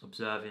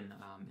observing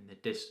in the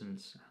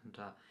distance, and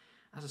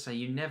as I say,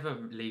 you never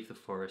leave the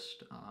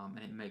forest,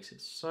 and it makes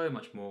it so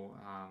much more,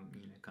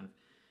 kind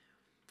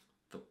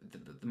of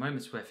the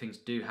moments where things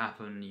do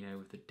happen,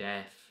 with the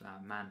death,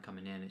 man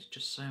coming in. It's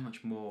just so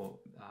much more,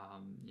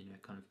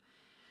 kind of,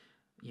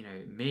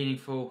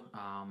 meaningful.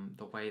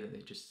 The way that they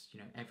just,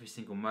 every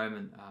single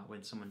moment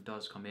when someone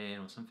does come in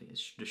or something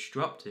is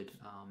disrupted,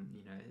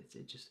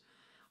 it just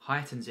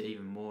heightens it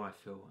even more. I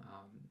feel,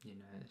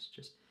 it's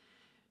just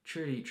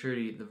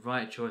truly the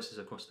right choices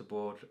across the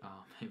board.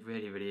 It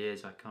really, really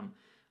is. I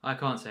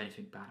can't say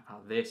anything bad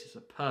about this. It's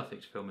a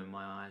perfect film in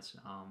my eyes.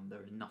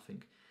 There is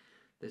nothing.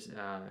 There's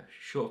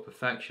short of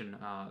perfection.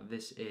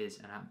 This is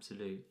an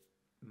absolute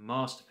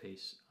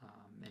masterpiece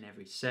in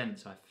every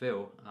sense. I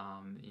feel,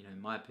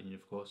 in my opinion,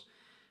 of course,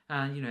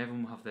 and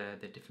everyone will have their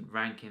different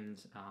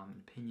rankings,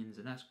 opinions,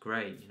 and that's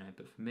great.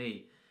 But for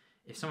me,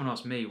 if someone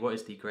asks me what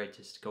is the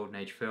greatest Golden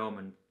Age film,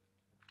 and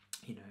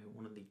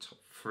one of the top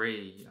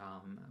three,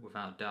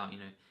 without a doubt,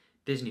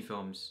 Disney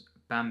films,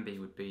 Bambi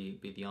would be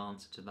the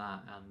answer to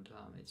that, and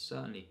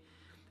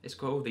it's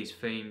got all these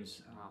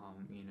themes,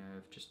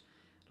 of just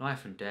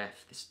life and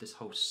death, this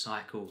whole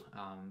cycle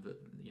that,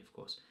 of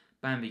course,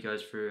 Bambi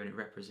goes through, and it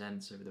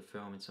represents over the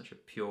film in such a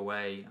pure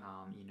way,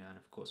 and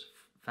of course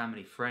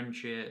family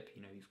friendship.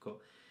 You've got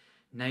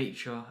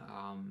nature,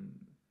 and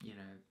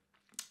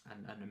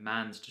a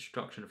man's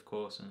destruction, of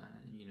course, and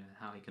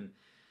how he can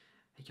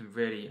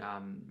really,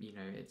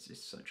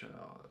 it's such a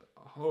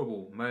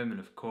horrible moment,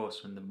 of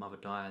course, when the mother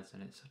dies,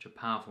 and it's such a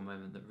powerful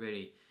moment that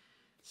really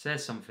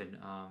says something,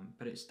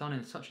 but it's done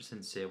in such a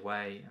sincere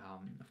way.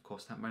 Of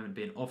course, that moment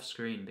being off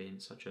screen, being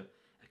such a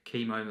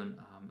key moment,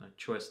 a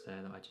choice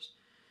there that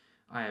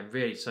I am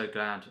really so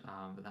glad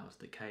that was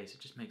the case. It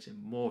just makes it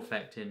more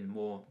affecting,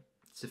 more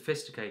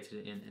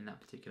sophisticated in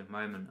that particular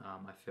moment,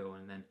 I feel.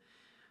 And then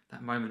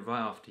that moment right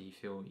after, you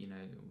feel,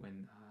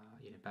 when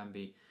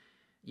Bambi,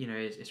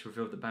 it's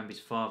revealed that Bambi's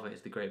father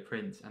is the Great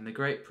Prince, and the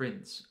Great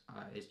Prince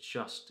is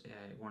just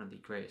one of the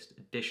greatest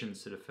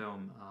additions to the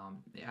film.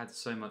 It adds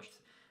so much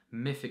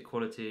mythic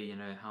quality,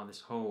 how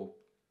this whole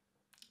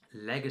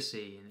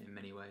legacy in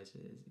many ways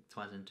it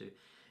ties into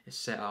is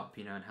set up,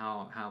 and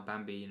how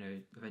Bambi,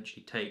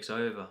 eventually takes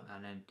over,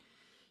 and then,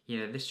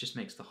 this just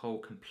makes the whole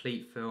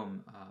complete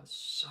film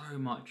so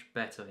much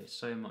better. It's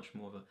so much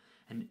more of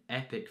an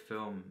epic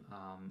film,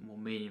 more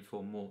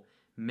meaningful, more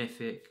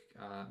mythic,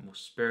 more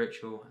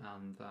spiritual,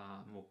 and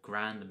more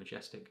grand and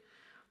majestic.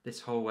 This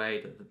whole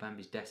way that the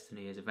Bambi's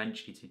destiny is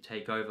eventually to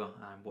take over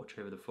and watch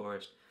over the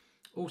forest,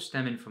 all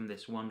stemming from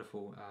this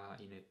wonderful,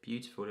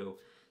 beautiful little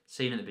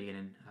scene at the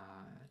beginning,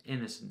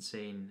 innocent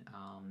scene,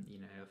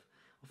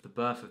 of the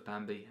birth of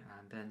Bambi,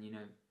 and then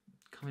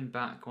coming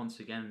back once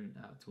again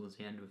towards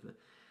the end with a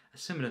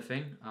similar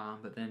thing,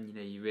 but then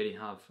you really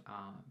have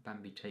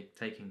Bambi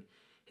taking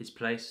his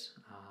place,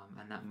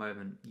 and that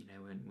moment,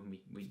 when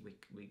we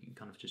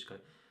kind of just go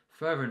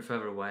further and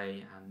further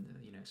away, and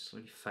it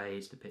slowly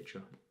fades the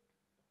picture,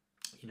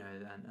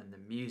 and the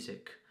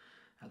music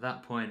at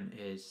that point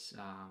is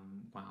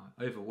wow,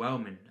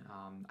 overwhelming,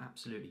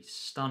 absolutely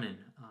stunning,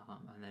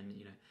 and then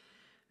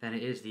then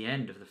it is the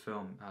end of the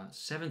film.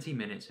 70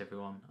 minutes,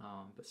 everyone,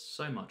 but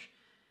so much,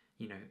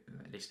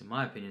 at least in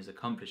my opinion, is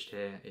accomplished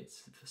here.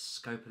 It's the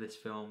scope of this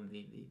film,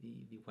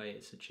 the way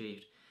it's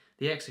achieved,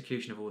 the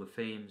execution of all the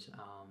themes,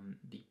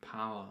 the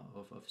power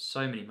of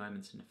so many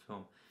moments in the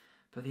film,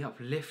 but the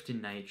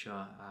uplifting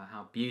nature,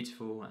 how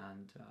beautiful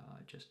and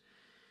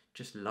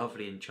just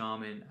lovely and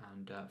charming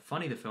and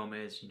funny the film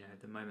is.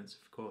 The moments,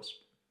 of course,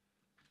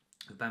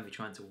 of Bambi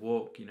trying to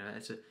walk.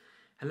 It's a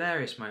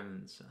hilarious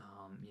moments.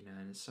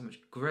 And there's so much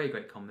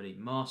great comedy,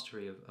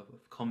 mastery of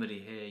comedy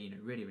here.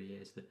 It really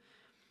is.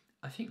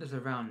 I think there's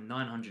around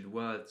 900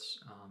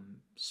 words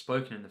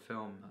spoken in the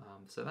film,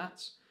 so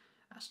that's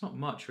not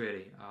much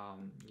really.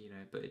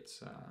 But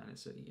it's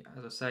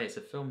as I say, it's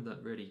a film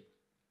that really,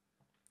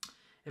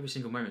 every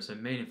single moment is so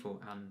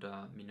meaningful, and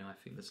I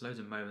think there's loads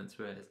of moments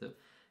where it's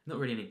not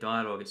really any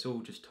dialogue. It's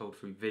all just told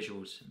through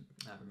visuals.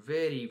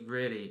 Really,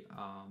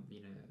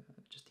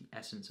 just the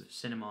essence of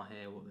cinema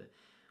here.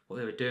 What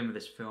they were doing with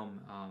this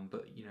film.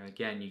 But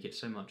again, you get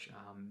so much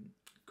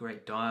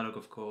great dialogue.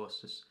 Of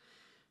course, there's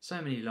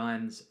so many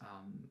lines.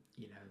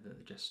 That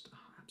are just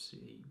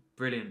absolutely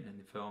brilliant in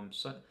the film.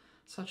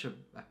 Such a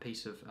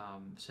piece of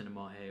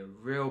cinema here.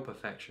 Real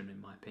perfection, in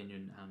my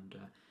opinion, and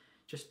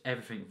just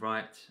everything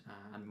right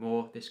and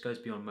more. This goes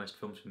beyond most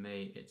films for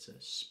me. It's a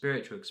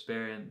spiritual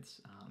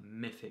experience,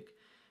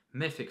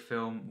 mythic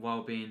film,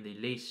 while being the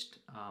least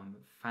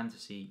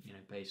fantasy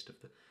based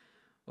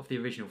of the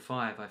original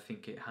five. I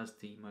think it has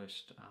the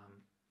most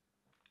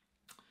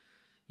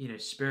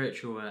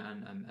spiritual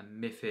and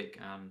mythic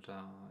and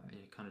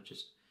kind of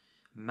just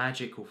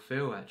magical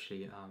feel,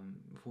 actually,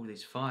 with all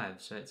these five.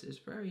 So it's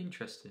very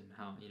interesting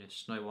how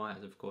Snow White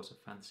is, of course, a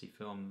fantasy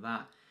film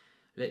that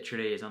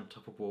literally is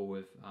untoppable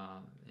with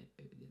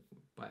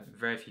by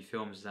very few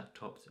films is that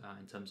topped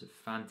in terms of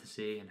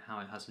fantasy and how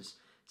it has this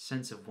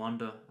sense of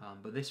wonder.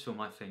 But this film,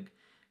 I think,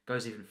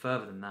 goes even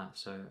further than that.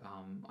 So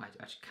I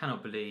just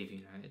cannot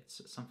believe,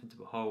 it's something to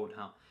behold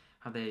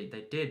how they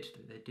did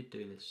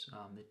do this.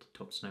 They did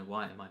top Snow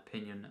White, in my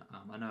opinion.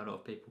 I know a lot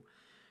of people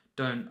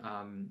don't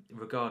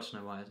regard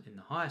Snow White in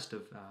the highest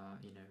of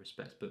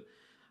respects, but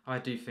I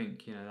do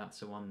think that's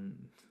the one.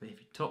 If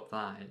you top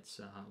that, it's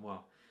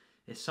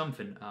it's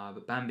something.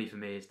 But Bambi for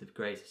me is the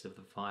greatest of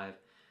the five.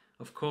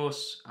 Of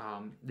course,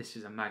 this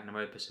is a magnum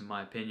opus in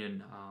my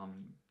opinion.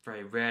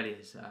 Very rarely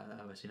has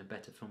I've seen a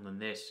better film than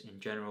this in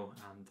general,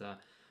 and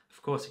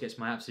of course it gets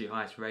my absolute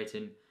highest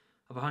rating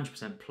of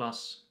 100%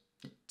 plus.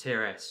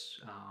 Tier S,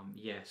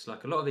 yes,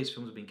 like a lot of these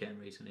films have been getting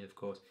recently. Of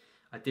course,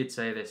 I did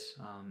say this,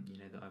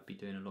 that I'd be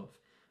doing a lot of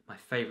my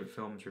favourite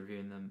films,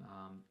 reviewing them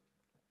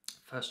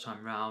first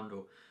time round,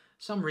 or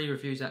some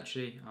re-reviews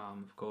actually,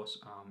 of course,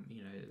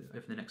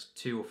 over the next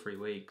 2 or 3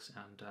 weeks,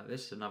 and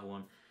this is another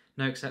one,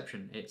 no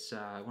exception. It's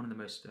one of the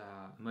most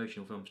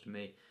emotional films to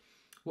me.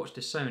 Watched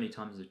this so many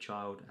times as a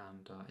child,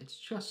 and it's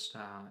just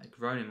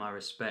grown in my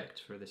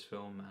respect for this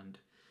film, and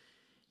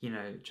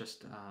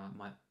just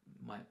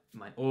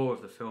my awe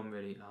of the film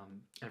really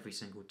every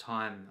single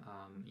time,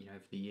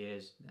 over the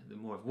years, the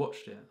more I've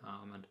watched it,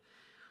 and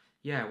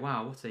yeah,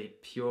 wow, what a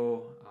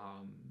pure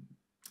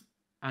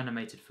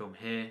animated film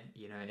here.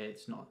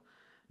 It's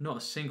not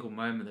a single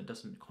moment that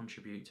doesn't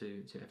contribute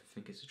to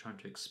everything it's trying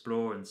to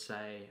explore and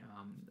say,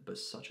 but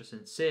such a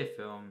sincere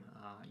film,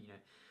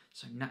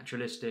 so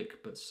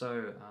naturalistic, but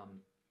so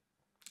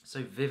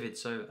vivid,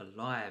 so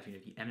alive.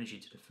 The energy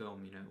to the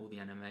film, all the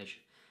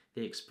animation,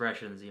 the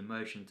expressions, the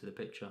emotion to the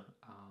picture.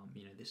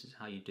 This is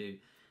how you do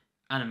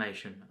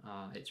animation.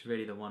 It's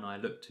really the one I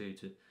look to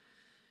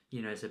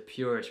it's the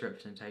purest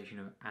representation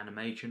of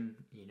animation,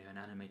 an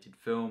animated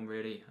film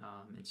really,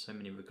 in so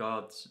many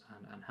regards,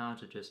 and how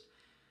to just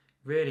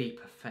really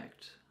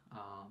perfect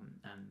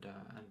and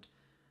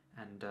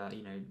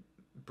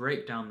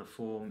break down the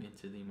form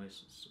into the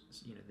most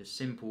the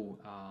simple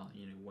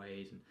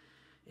ways. And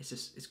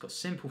it's got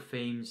simple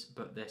themes,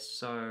 but they're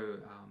so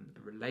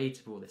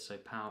relatable, they're so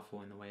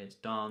powerful in the way it's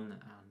done,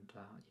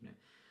 and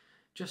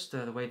just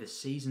the way the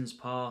seasons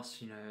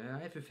pass,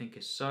 everything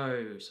is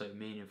so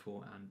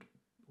meaningful and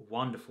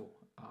wonderful.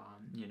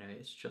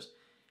 It's just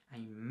a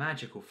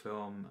magical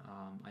film.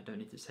 I don't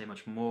need to say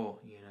much more.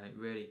 It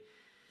really,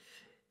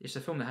 it's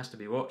a film that has to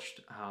be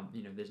watched.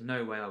 There's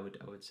no way I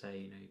would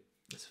say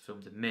it's a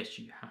film to miss.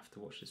 You have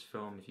to watch this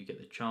film if you get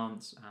the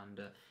chance,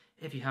 and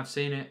if you have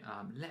seen it,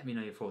 let me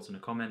know your thoughts in the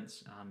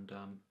comments, and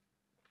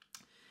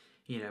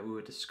we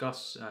will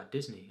discuss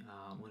Disney,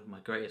 one of my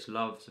greatest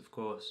loves, of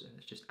course.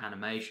 It's just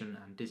animation,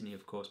 and Disney,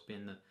 of course,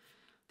 being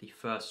the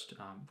first,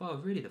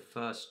 really the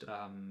first.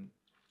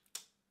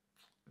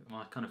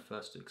 My kind of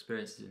first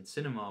experiences in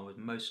cinema was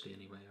mostly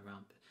anyway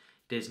around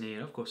Disney,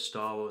 and of course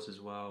Star Wars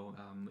as well,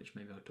 which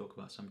maybe I'll talk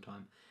about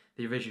sometime.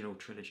 The original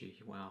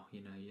trilogy, wow,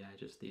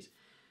 just these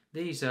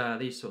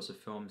sorts of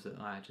films that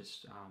I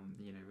just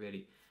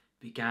really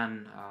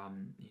began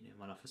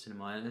my love for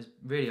cinema. And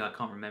I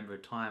can't remember a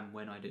time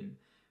when I didn't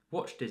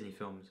watch Disney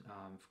films,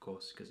 of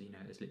course, because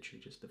it's literally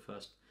just the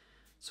first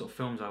sort of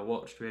films I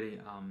watched really,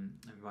 and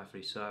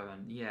rightfully so.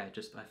 And yeah,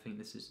 I think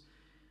this is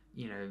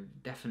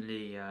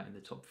definitely in the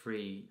top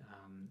 3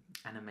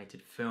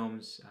 animated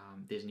films,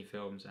 Disney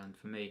films, and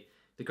for me,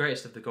 the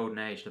greatest of the golden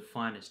age, the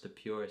finest, the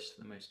purest,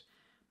 the most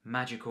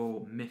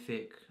magical,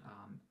 mythic,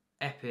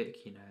 epic,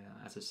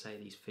 as I say,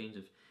 these themes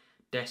of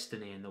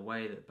destiny and the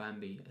way that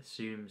Bambi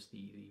assumes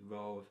the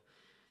role of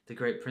the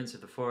great prince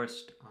of the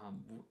forest.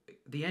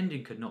 The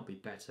ending could not be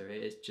better.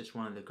 It is just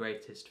one of the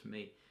greatest for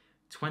me.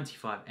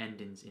 25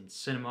 endings in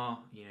cinema,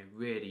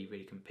 really,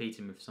 really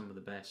competing with some of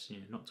the best,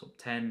 not top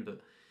 10,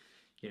 but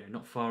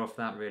not far off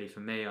that really for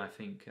me. I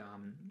think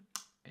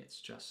it's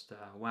just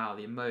wow,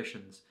 the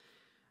emotions,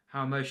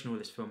 how emotional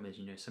this film is.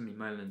 So many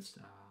moments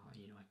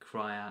I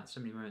cry out, so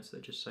many moments that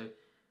are just so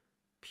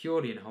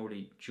purely and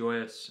wholly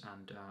joyous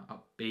and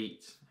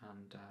upbeat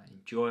and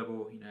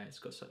enjoyable. It's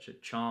got such a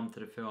charm to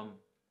the film.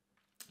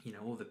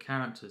 All the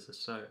characters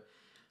are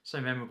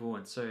so memorable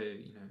and so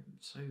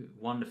so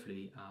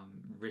wonderfully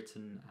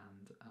written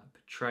and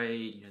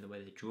portrayed. The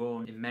way they're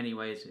drawn, in many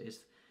ways it is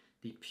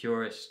the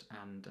purest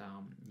and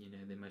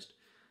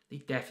the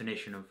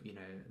definition of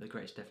the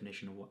greatest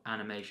definition of what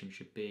animation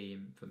should be,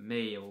 and for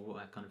me, or what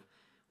I kind of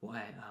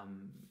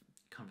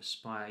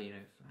aspire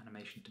for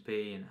animation to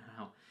be, and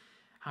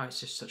how it's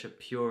just such a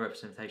pure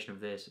representation of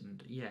this.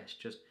 And yeah, it's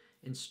just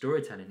in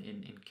storytelling,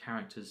 in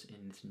characters,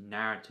 in this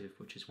narrative,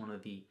 which is one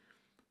of the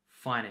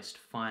finest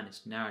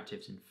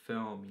narratives in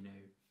film,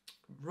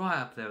 right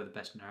up there with the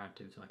best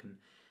narratives. I can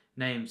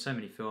name so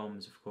many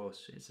films, of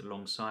course. It's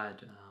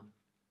alongside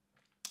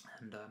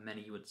and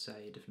many would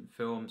say different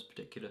films,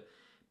 particular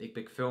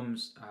big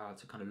films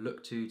to kind of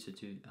look to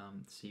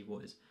see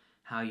what is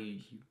how you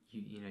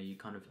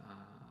kind of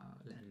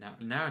let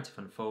a narrative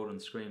unfold on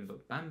screen.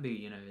 But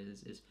Bambi,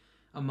 is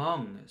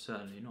among,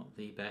 certainly not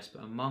the best,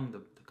 but among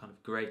the kind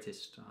of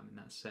greatest in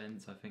that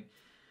sense. I think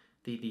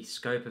the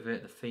scope of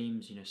it, the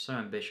themes, you know, so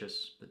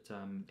ambitious, but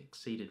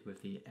exceeded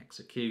with the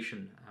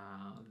execution,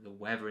 the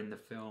weather in the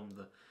film,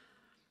 the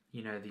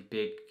you know, the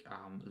big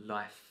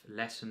life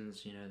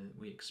lessons, you know, that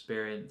we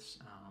experience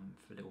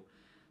for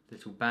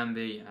little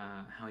Bambi,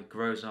 how he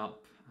grows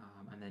up,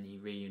 and then he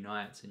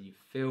reunites, and you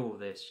feel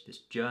this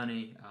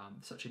journey,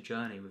 such a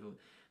journey with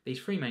these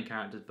three main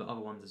characters, but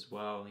other ones as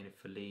well, you know,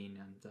 Feline,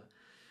 and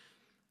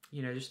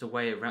you know, just the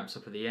way it wraps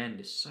up at the end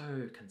is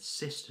so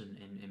consistent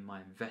in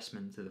my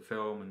investment into the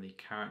film and the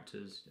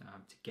characters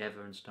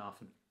together and stuff.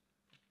 And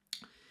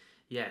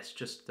yeah, it's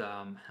just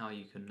how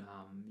you can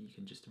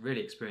just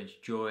really experience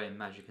joy and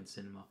magic in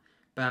cinema.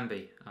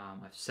 Bambi,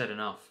 I've said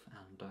enough,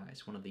 and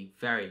it's one of the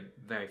very,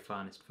 very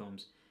finest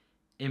films,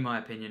 in my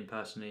opinion,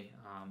 personally.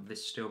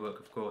 This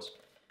steelbook, of course,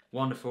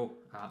 wonderful.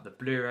 The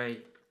Blu-ray,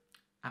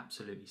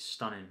 absolutely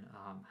stunning.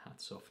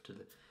 Hats off to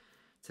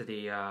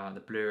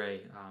the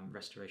Blu-ray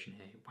restoration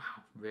here.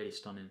 Wow, really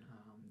stunning.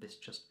 This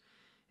just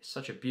is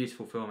such a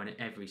beautiful film in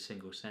every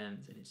single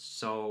sense, in its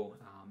soul,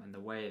 and the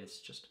way this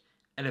just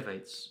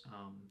elevates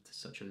to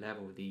such a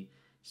level. The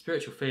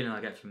spiritual feeling I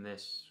get from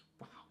this,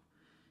 wow,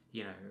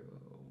 you know,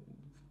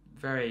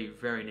 very,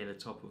 very near the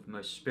top of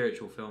most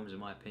spiritual films in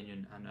my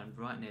opinion, and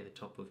right near the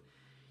top of,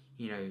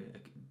 you know,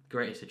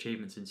 greatest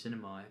achievements in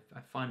cinema.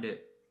 I find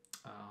it,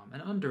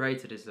 and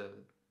underrated is a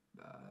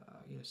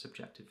you know,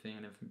 subjective thing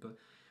and everything, but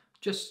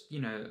just,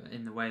 you know,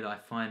 in the way that I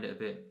find it a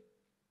bit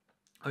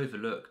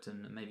overlooked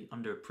and maybe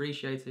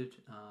underappreciated,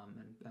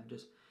 and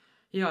just,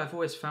 yeah, I've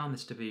always found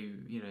this to be,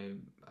 you know,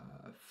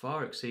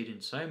 far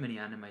exceeding so many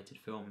animated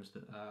films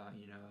that,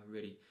 you know, are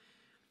really,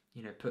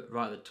 you know, put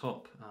right at the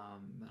top.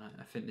 And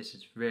I think this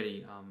is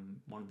really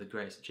one of the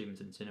greatest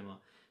achievements in cinema.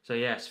 So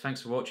yes,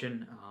 thanks for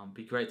watching.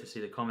 Be great to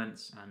see the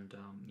comments, and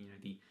you know,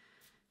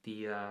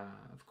 the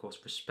of course,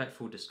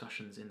 respectful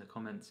discussions in the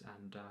comments,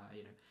 and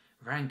you know,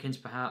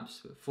 rankings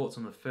perhaps, thoughts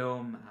on the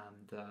film,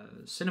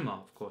 and cinema,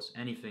 of course,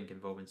 anything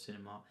involving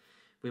cinema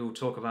we will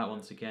talk about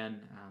once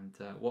again.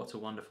 And what a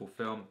wonderful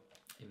film,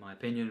 in my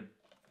opinion.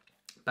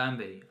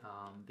 Bambi,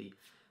 the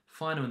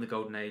final in the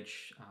golden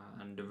age,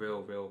 and the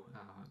real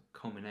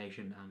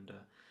culmination, and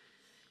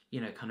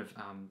you know, kind of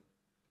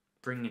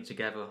bringing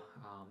together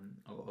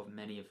of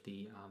many of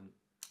the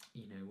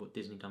you know, what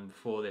Disney done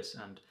before this,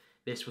 and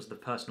this was the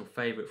personal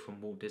favourite from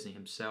Walt Disney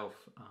himself,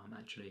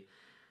 actually.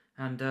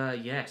 And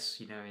yes,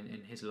 you know,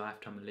 in his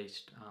lifetime at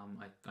least,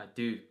 I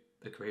do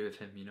agree with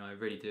him, you know, I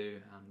really do.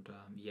 And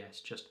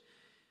yes, just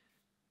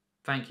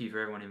thank you for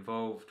everyone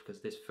involved,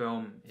 because this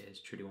film is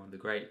truly one of the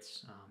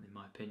greats, in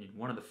my opinion,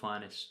 one of the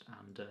finest,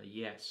 and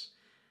yes,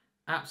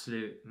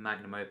 absolute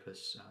magnum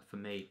opus for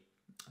me.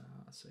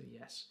 So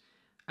yes,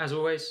 as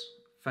always,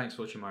 thanks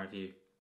for watching my review.